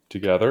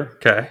together.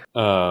 Okay.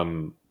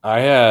 I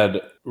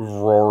had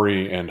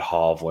Rory and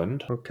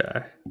Hovland. Okay.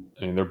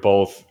 I mean, they're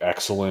both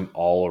excellent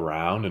all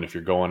around. And if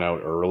you're going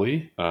out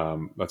early,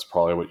 that's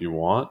probably what you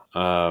want.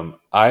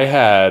 I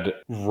had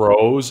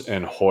Rose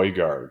and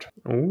Højgaard.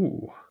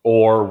 Ooh.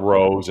 Or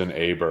Rose and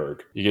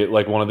Aberg. You get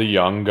like one of the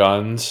young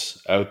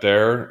guns out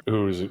there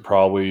who's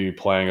probably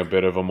playing a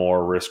bit of a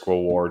more risk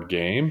reward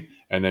game.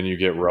 And then you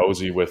get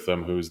Rosie with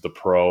them, who's the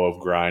pro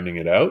of grinding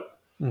it out.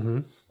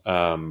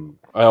 Mm-hmm.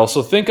 I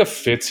also think a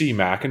Fitzy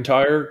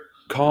McIntyre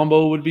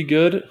combo would be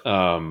good.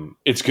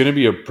 It's going to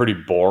be a pretty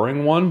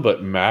boring one,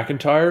 but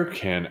McIntyre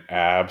can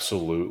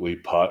absolutely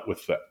putt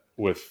with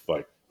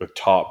like the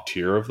top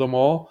tier of them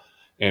all.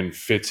 And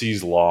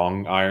Fitzy's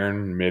long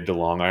iron, mid to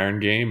long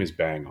iron game is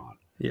bang on.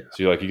 Yeah.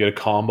 So you get a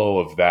combo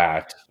of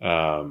that,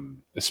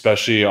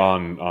 especially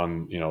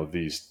on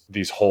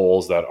these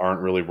holes that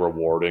aren't really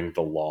rewarding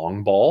the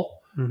long ball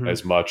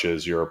as much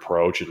as your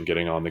approach and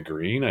getting on the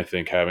green. I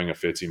think having a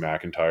Fitzy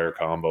McIntyre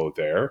combo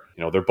there,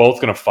 they're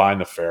both going to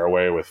find the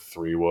fairway with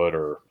 3-wood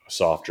or a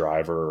soft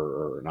driver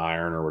or an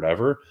iron or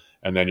whatever.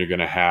 And then you're going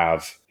to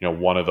have,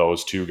 one of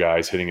those two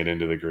guys hitting it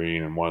into the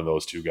green and one of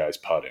those two guys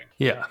putting.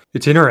 Yeah.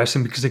 It's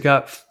interesting because they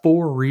got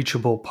 4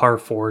 reachable par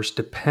 4s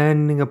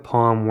depending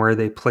upon where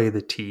they play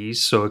the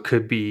tees. So it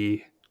could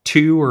be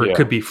 2 or it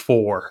could be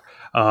 4.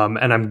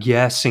 And I'm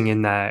guessing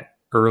in that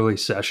early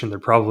session, they're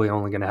probably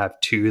only going to have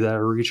 2 that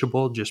are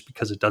reachable just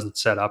because it doesn't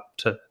set up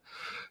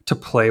to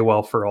play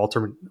well for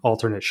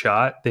alternate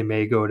shot. They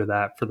may go to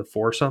that for the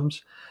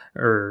foursomes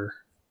or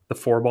the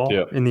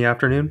 4-ball in the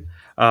afternoon.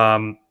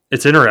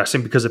 It's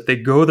interesting because if they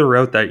go the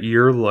route that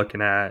you're looking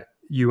at,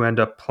 you end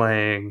up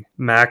playing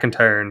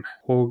McIntyre and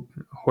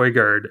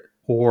Højgaard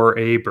or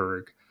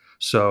Aberg.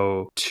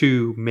 So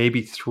 2,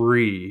 maybe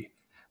 3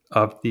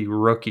 of the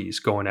rookies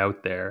going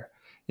out there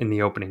in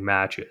the opening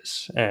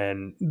matches.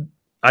 And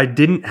I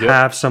didn't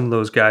have some of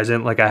those guys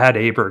in. Like I had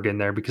Aberg in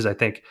there because I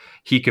think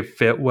he could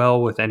fit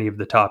well with any of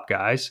the top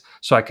guys.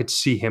 So I could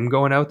see him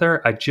going out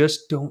there. I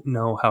just don't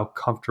know how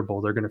comfortable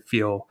they're going to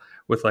feel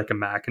with like a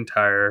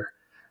McIntyre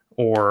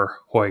or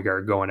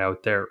Højgaard going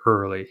out there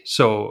early.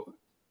 So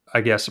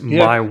I guess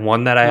my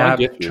one that I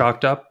have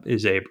chalked up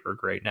is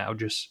Aberg right now,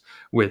 just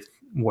with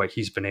what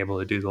he's been able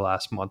to do the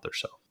last month or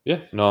so.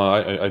 Yeah, no,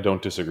 I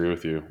don't disagree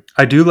with you.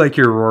 I do like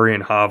your Rory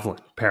and Hovland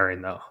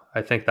pairing, though.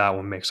 I think that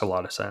one makes a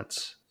lot of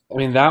sense. I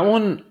mean, that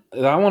one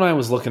I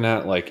was looking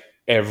at like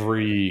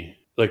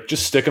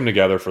just stick them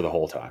together for the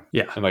whole time.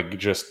 Yeah. And like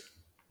just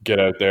get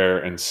out there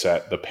and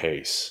set the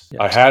pace.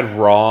 I Yes. had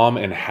Rom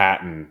and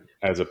Hatton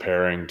as a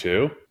pairing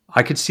too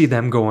I could see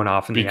them going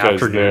off in the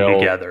because afternoon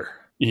together.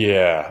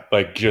 yeah,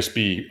 like just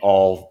be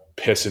all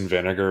piss and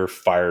vinegar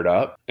fired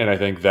up. And I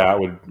think that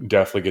would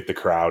definitely get the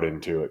crowd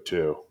into it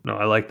too. No,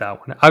 I like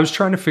that one. I was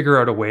trying to figure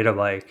out a way to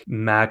like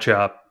match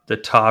up the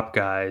top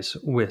guys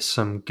with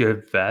some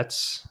good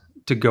vets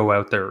to go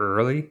out there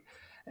early.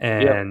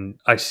 Yep. And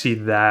I see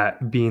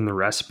that being the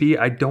recipe.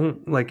 I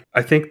don't like,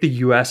 I think the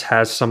US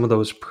has some of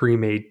those pre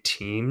made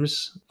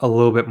teams a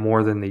little bit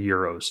more than the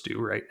Euros do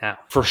right now.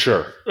 For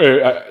sure.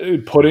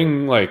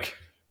 Putting like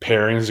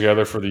pairings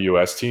together for the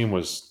US team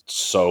was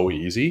so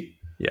easy.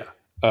 Yeah.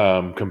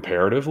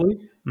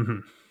 Comparatively. Mm-hmm.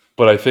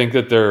 But I think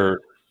that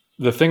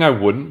the thing I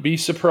wouldn't be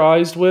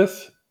surprised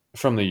with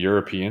from the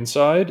European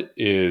side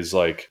is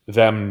like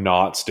them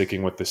not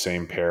sticking with the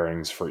same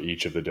pairings for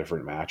each of the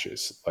different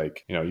matches.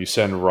 Like, you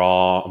send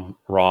Rom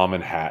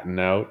and Hatton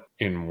out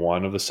in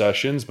one of the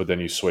sessions, but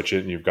then you switch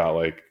it and you've got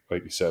like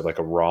you said, like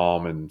a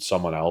Rom and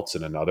someone else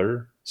in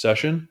another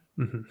session.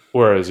 Mm-hmm.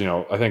 Whereas,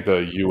 I think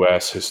the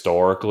US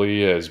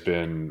historically has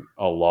been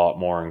a lot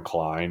more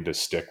inclined to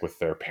stick with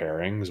their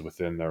pairings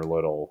within their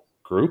little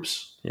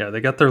groups. Yeah,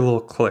 they got their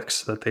little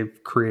cliques that they've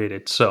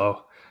created.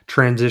 So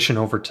transition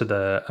over to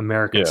the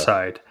American Yeah.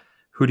 side.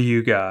 Who do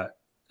you got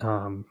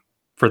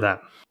for them?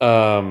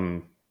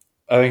 I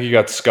think you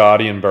got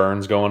Scotty and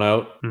Burns going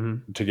out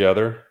Mm-hmm.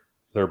 together.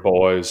 They're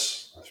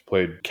boys. They've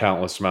played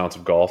countless amounts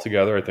of golf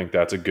together. I think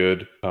that's a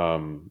good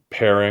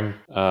pairing.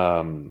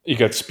 You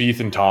got Spieth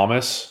and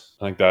Thomas.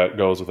 I think that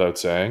goes without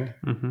saying.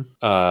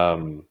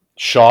 Mm-hmm.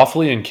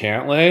 Shoffley and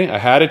Cantlay, I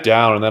had it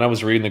down, and then I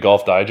was reading the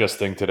Golf Digest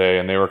thing today,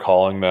 and they were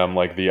calling them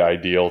like the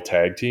ideal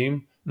tag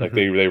team. Like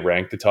Mm-hmm. they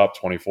ranked the top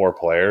 24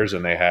 players,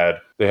 and they had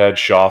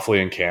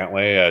Shoffley and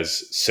Cantlay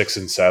as 6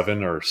 and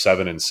 7 or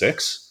 7 and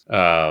 6.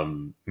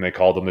 And they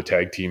called them the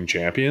tag team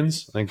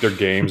champions. I think their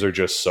games are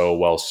just so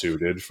well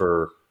suited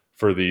for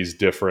these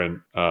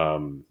different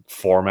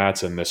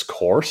formats in this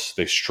course.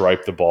 They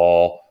stripe the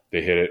ball.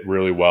 They hit it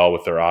really well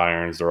with their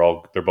irons.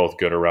 They're both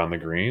good around the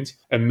greens.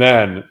 And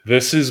then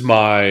this is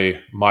my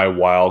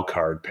wild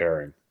card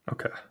pairing.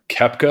 Okay.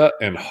 Koepka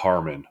and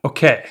Harman.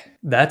 Okay.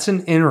 That's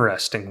an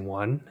interesting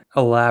one.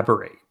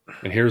 Elaborate.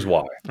 And here's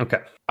why. Okay.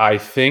 I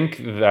think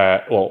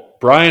that,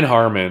 Brian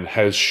Harman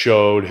has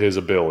showed his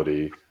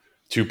ability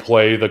to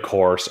play the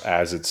course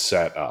as it's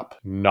set up,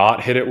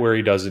 not hit it where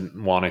he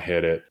doesn't want to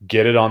hit it,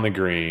 get it on the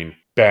green,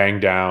 bang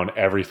down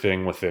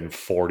everything within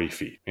 40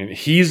 feet. And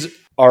he's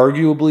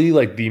arguably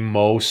like the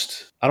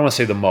most, I don't want to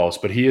say the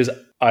most, but he is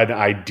an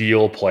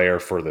ideal player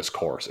for this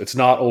course. It's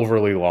not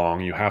overly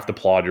long. You have to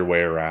plod your way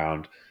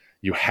around.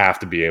 You have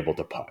to be able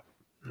to putt.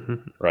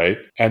 Mm-hmm. Right.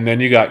 And then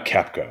you got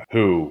Koepka,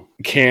 who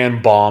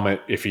can bomb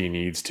it if he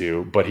needs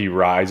to, but he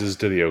rises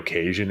to the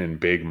occasion in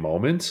big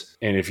moments.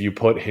 And if you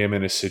put him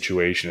in a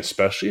situation,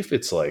 especially if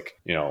it's like,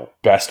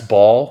 best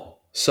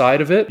ball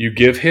side of it, you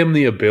give him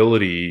the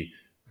ability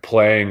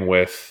playing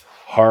with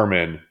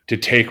Harman to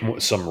take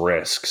some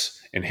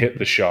risks and hit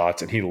the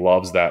shots, and he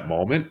loves that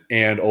moment.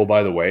 And oh,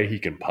 by the way, he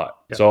can putt.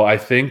 Yeah. So I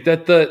think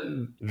that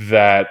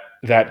that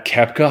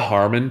Koepka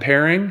Harman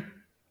pairing,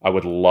 I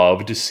would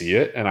love to see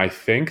it. And I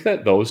think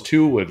that those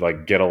two would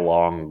like get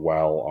along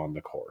well on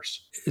the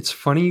course. It's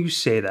funny you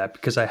say that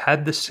because I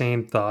had the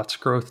same thoughts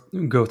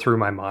go through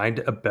my mind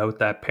about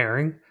that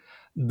pairing.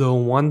 The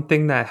one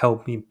thing that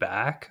held me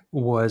back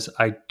was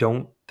I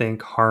don't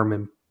think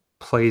Harman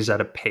plays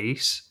at a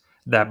pace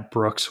that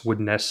Brooks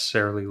would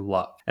necessarily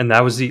love. And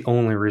that was the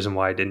only reason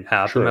why I didn't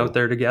have them out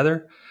there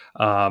together.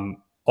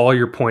 All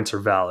your points are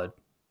valid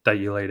that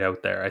you laid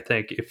out there. I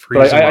think it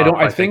frees him up.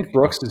 I think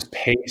Brooks's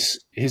pace,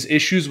 his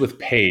issues with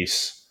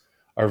pace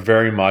are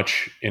very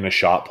much in a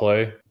shot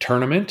play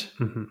tournament,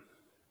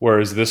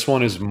 whereas this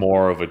one is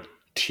more of a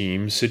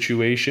team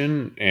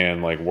situation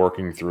and like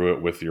working through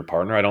it with your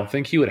partner. I don't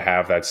think he would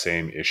have that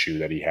same issue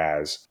that he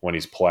has when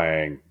he's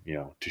playing,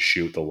 to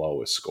shoot the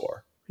lowest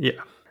score.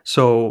 Yeah.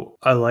 So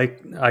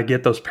I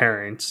get those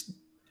pairings.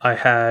 I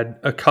had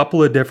a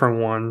couple of different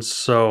ones.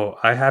 So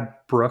I had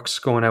Brooks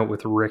going out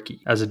with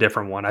Ricky as a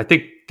different one. I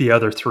think the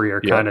other three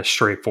are kind of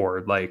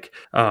straightforward. Like,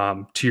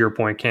 to your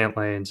point,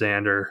 Cantlay and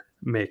Xander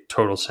make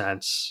total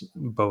sense.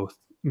 Both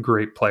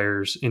great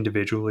players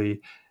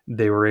individually.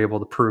 They were able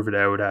to prove it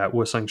out at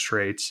Whistling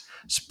Straits.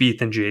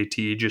 Spieth and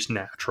JT, just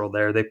natural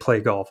there. They play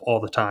golf all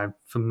the time,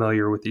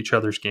 familiar with each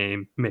other's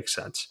game. Makes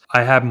sense.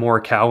 I have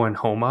Morikawa and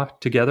Homa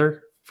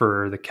together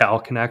for the Cal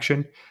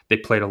connection. They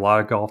played a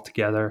lot of golf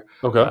together.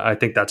 Okay. I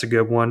think that's a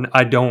good one.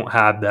 I don't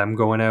have them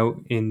going out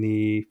in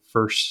the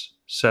first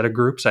set of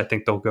groups. I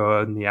think they'll go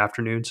out in the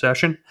afternoon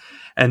session.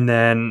 And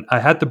then I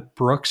had the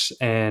Brooks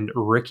and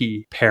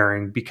Ricky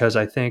pairing because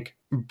I think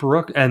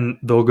and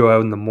they'll go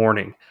out in the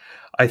morning.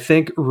 I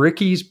think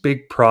Ricky's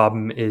big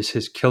problem is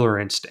his killer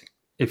instinct.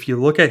 if you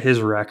look at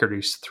his record,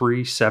 he's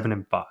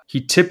 3-7-5.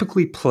 He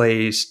typically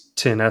plays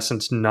to, in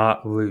essence,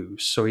 not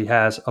lose. So he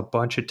has a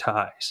bunch of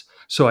ties.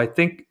 So I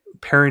think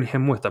pairing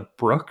him with a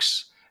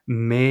Brooks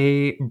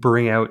may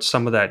bring out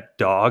some of that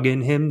dog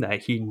in him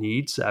that he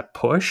needs, that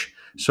push.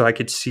 So I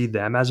could see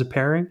them as a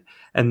pairing.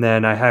 And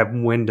then I have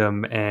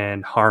Wyndham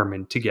and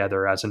Harman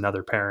together as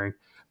another pairing.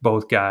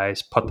 Both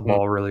guys putt the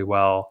ball really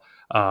well.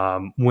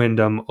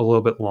 Wyndham a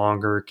little bit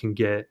longer, can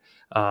get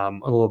a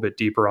little bit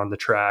deeper on the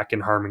track,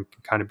 and Harman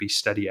can kind of be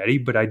steady Eddie.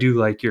 But I do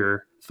like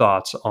your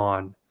thoughts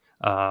on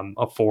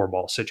a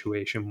 4-ball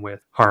situation with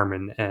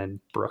Harman and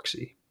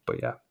Brooksy.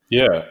 But yeah.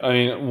 Yeah, I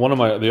mean,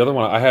 the other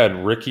one, I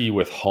had Ricky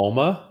with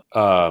Homa,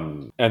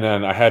 and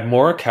then I had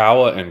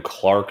Morikawa and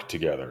Clark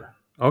together.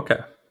 Okay.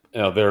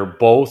 They're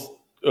both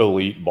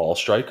elite ball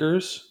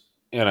strikers,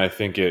 and I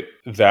think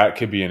that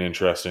could be an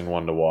interesting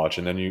one to watch.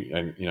 And then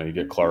you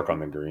get Clark on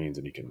the greens,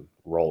 and you can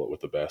roll it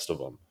with the best of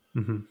them.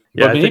 Mm-hmm.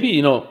 Yeah,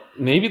 but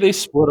maybe they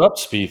split up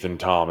Spieth and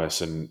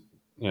Thomas, and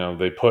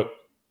they put.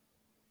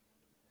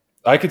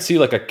 I could see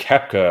like a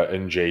Koepka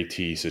and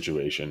JT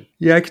situation.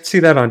 Yeah, I could see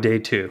that on day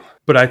 2.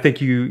 But I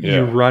think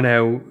you run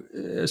out,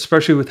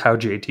 especially with how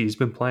JT's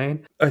been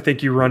playing. I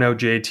think you run out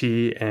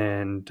JT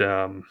and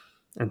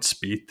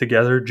Spieth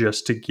together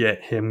just to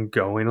get him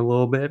going a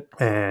little bit,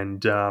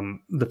 and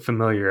the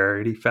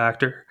familiarity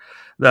factor.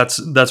 That's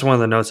one of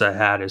the notes I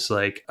had, is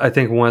like, I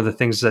think one of the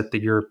things that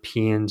the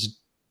Europeans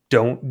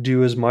don't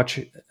do as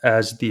much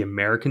as the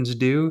Americans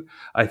do.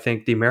 I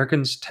think the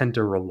Americans tend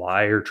to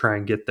rely or try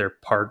and get their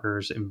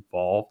partners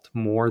involved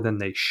more than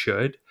they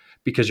should,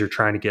 because you're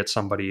trying to get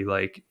somebody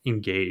like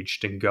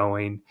engaged and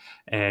going,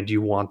 and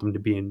you want them to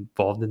be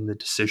involved in the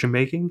decision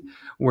making.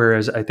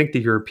 Whereas I think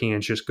the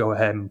Europeans just go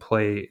ahead and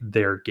play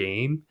their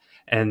game,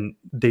 and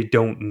they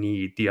don't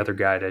need the other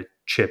guy to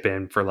chip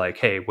in for like,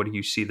 hey, what do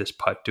you see this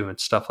putt doing?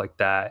 Stuff like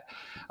that.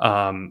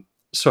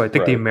 So I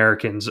think the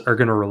Americans are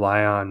going to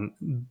rely on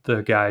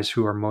the guys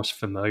who are most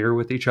familiar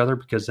with each other,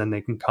 because then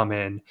they can come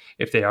in,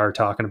 if they are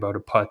talking about a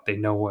putt, they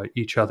know what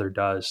each other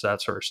does,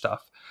 that sort of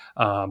stuff.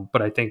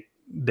 But I think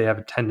they have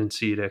a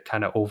tendency to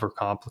kind of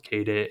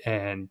overcomplicate it,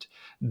 and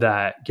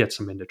that gets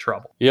them into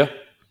trouble. Yeah.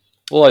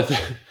 Well, I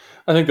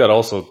think that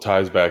also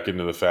ties back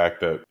into the fact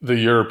that the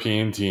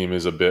European team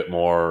is a bit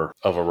more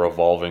of a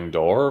revolving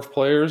door of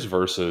players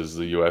versus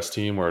the U.S.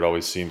 team, where it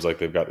always seems like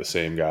they've got the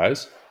same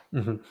guys.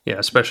 Mm-hmm. Yeah,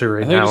 especially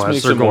right now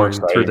as they're going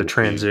through the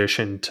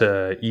transition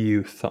to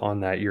youth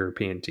on that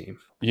European team.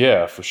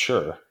 Yeah, for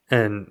sure.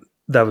 And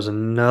that was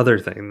another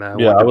thing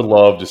that I would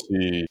love to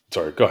see.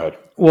 Sorry, go ahead.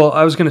 Well,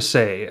 I was going to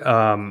say,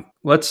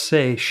 let's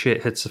say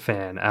shit hits the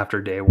fan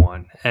after day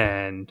 1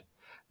 and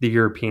the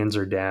Europeans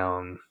are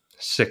down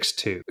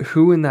 6-2.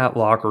 Who in that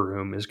locker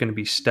room is going to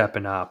be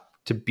stepping up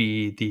to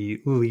be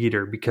the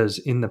leader? Because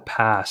in the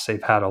past,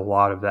 they've had a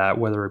lot of that,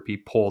 whether it be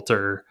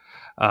Poulter,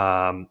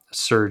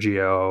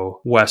 Sergio,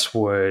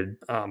 Westwood,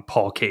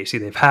 Paul Casey.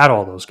 They've had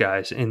all those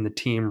guys in the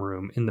team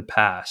room in the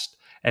past.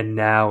 And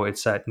now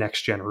it's that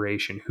next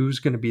generation. Who's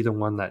going to be the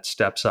one that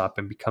steps up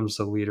and becomes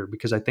the leader?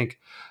 Because I think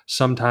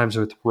sometimes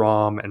with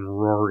Rahm and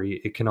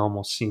Rory, it can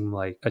almost seem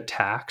like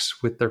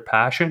attacks with their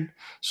passion.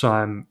 So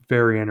I'm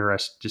very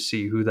interested to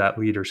see who that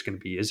leader is going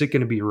to be. Is it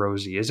going to be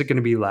Rosie? Is it going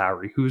to be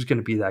Lowry? Who's going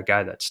to be that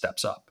guy that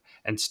steps up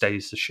and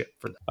steadies the ship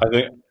for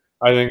them?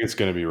 I think it's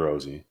going to be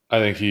Rosie. I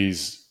think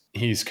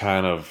he's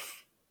kind of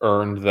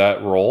earned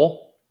that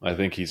role. I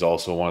think he's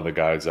also one of the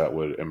guys that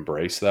would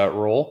embrace that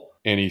role.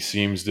 And he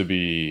seems to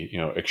be,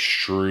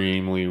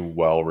 extremely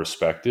well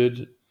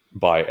respected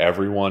by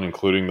everyone,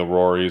 including the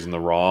Rorys and the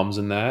Rahms,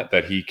 and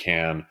that he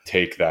can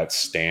take that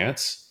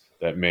stance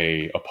that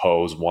may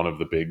oppose one of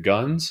the big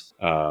guns,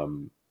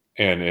 and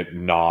it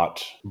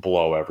not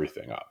blow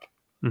everything up.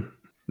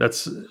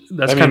 That's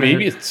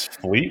maybe it's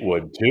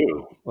Fleetwood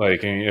too. Like,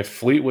 if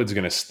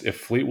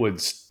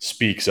Fleetwood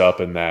speaks up,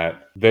 and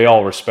that they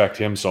all respect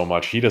him so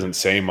much, he doesn't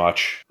say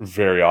much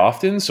very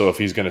often. So if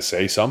he's going to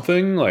say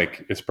something,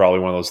 like, it's probably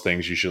one of those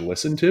things you should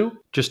listen to.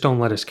 Just don't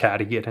let his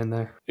caddy get in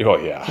there. Oh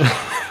yeah,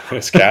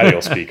 his caddy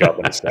will speak up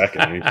in a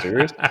second. Are you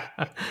serious?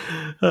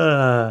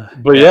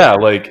 But yeah,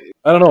 like,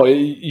 I don't know.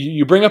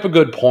 You bring up a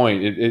good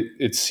point.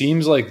 It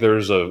seems like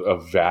there's a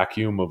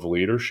vacuum of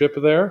leadership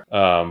there.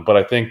 But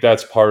I think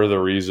that's part of the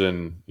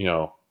reason,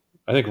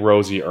 I think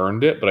Rosie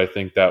earned it, but I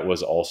think that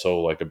was also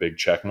like a big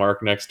check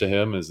mark next to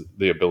him, is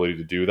the ability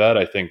to do that.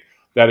 I think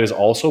that is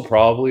also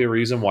probably a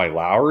reason why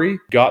Lowry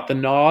got the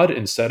nod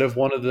instead of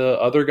one of the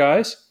other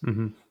guys,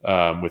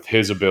 with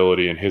his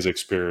ability and his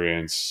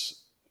experience.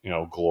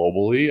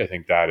 Globally, I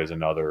think that is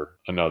another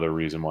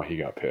reason why he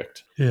got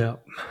picked. Yeah,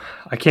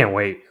 I can't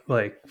wait.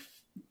 Like,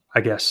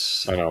 I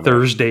guess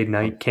Thursday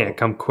night can't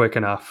come quick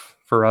enough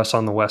for us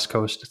on the West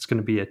Coast. It's going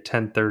to be a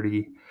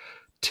 10:30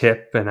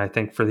 tip, and I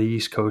think for the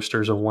East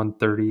Coasters, a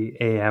 1:30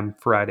 a.m.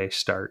 Friday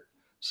start.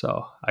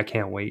 So I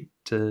can't wait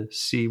to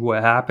see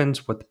what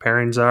happens, what the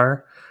pairings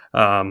are.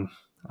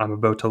 I'm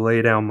about to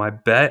lay down my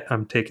bet.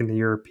 I'm taking the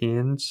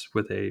Europeans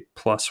with a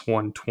plus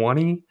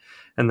 120,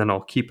 and then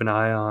I'll keep an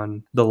eye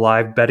on the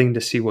live betting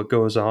to see what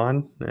goes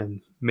on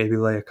and maybe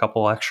lay a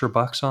couple extra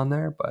bucks on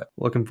there, but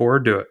looking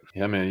forward to it.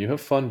 Yeah, man, you have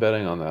fun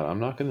betting on that. I'm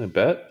not going to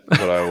bet,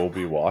 but I will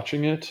be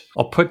watching it.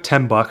 I'll put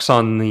 10 bucks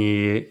on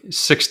the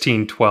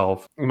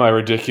 16-12. My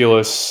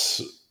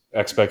ridiculous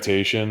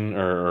expectation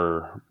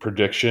or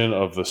prediction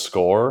of the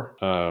score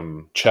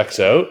checks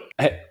out.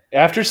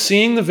 After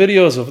seeing the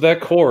videos of that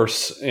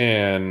course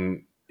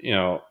and,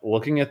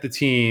 looking at the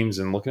teams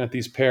and looking at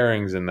these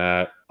pairings and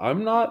that,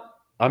 I'm not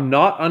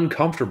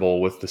uncomfortable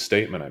with the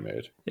statement I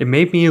made. It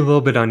made me a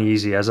little bit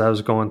uneasy as I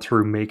was going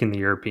through making the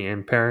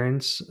European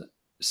pairings,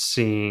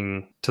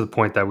 seeing to the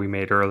point that we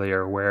made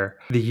earlier where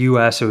the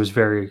US, it was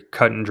very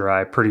cut and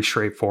dry, pretty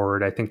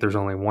straightforward. I think there's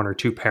only one or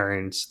two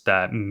pairings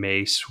that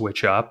may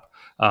switch up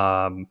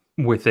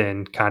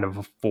within kind of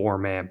a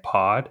 4-man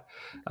pod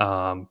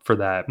for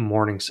that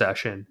morning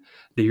session.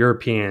 The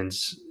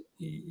Europeans,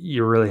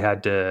 you really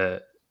had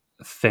to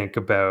think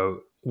about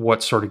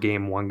what sort of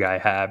game one guy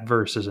had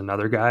versus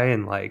another guy,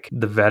 and like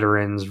the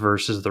veterans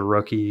versus the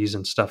rookies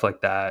and stuff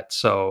like that.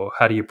 So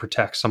how do you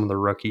protect some of the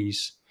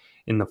rookies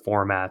in the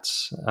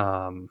formats?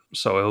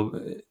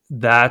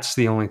 That's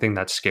the only thing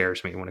that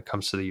scares me when it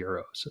comes to the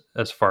Euros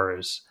as far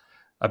as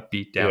a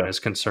beatdown is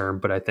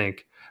concerned. But I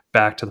think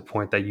back to the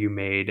point that you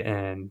made,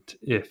 and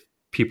if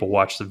people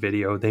watch the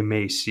video, they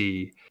may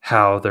see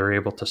how they're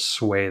able to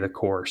sway the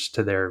course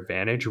to their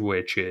advantage,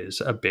 which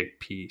is a big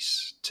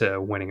piece to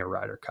winning a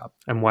Ryder Cup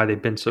and why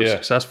they've been so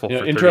successful for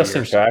 30 interesting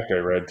years. fact I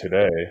read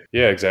today.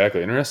 Yeah,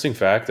 exactly. Interesting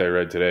fact I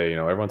read today.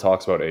 Everyone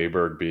talks about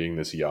Aberg being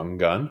this young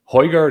gun.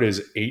 Højgaard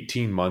is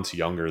 18 months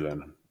younger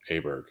than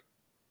Aberg.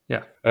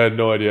 Yeah. I had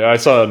no idea. I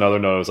saw another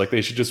note. It was like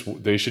they should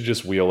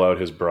just wheel out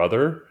his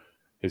brother,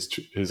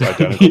 his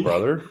identical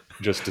brother,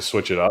 just to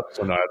switch it up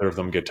so neither of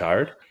them get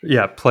tired.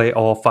 Yeah, play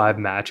all 5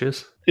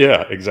 matches.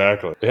 Yeah,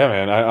 exactly. Yeah,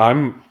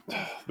 man,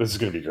 this is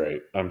going to be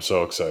great. I'm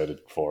so excited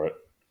for it.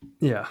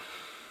 Yeah,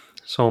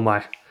 so am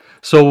I.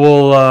 So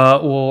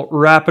we'll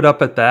wrap it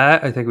up at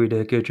that. I think we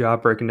did a good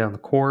job breaking down the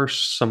course,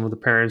 some of the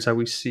pairings that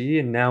we see,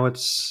 and now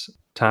it's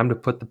time to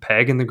put the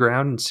peg in the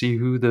ground and see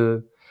who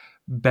the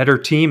better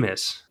team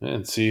is.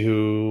 And see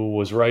who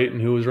was right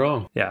and who was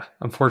wrong. Yeah,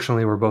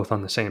 unfortunately, we're both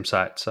on the same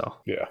side, so.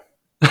 Yeah.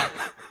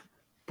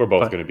 We're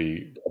both going to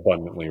be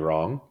abundantly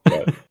wrong,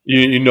 but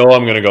I'm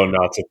going to go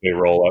nuts if they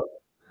roll out.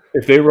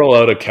 If they roll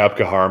out a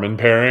Koepka Harman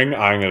pairing,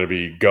 I'm going to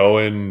be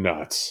going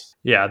nuts.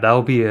 Yeah,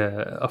 that'll be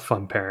a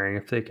fun pairing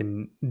if they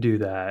can do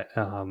that.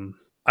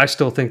 I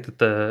still think that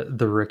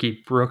the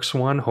Ricky Brooks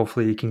one,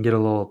 hopefully you can get a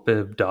little bit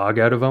of dog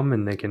out of them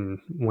and they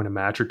can win a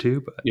match or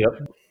two. But yep,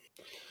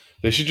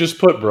 they should just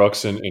put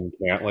Brooks and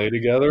Cantlay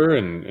together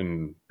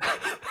and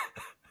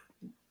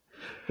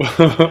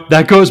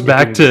that goes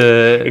back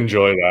to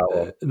enjoy that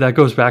one. That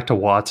goes back to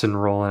Watson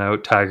rolling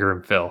out Tiger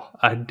and Phil.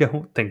 I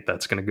don't think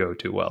that's going to go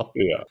too well.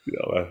 Yeah,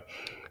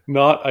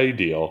 not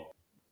ideal.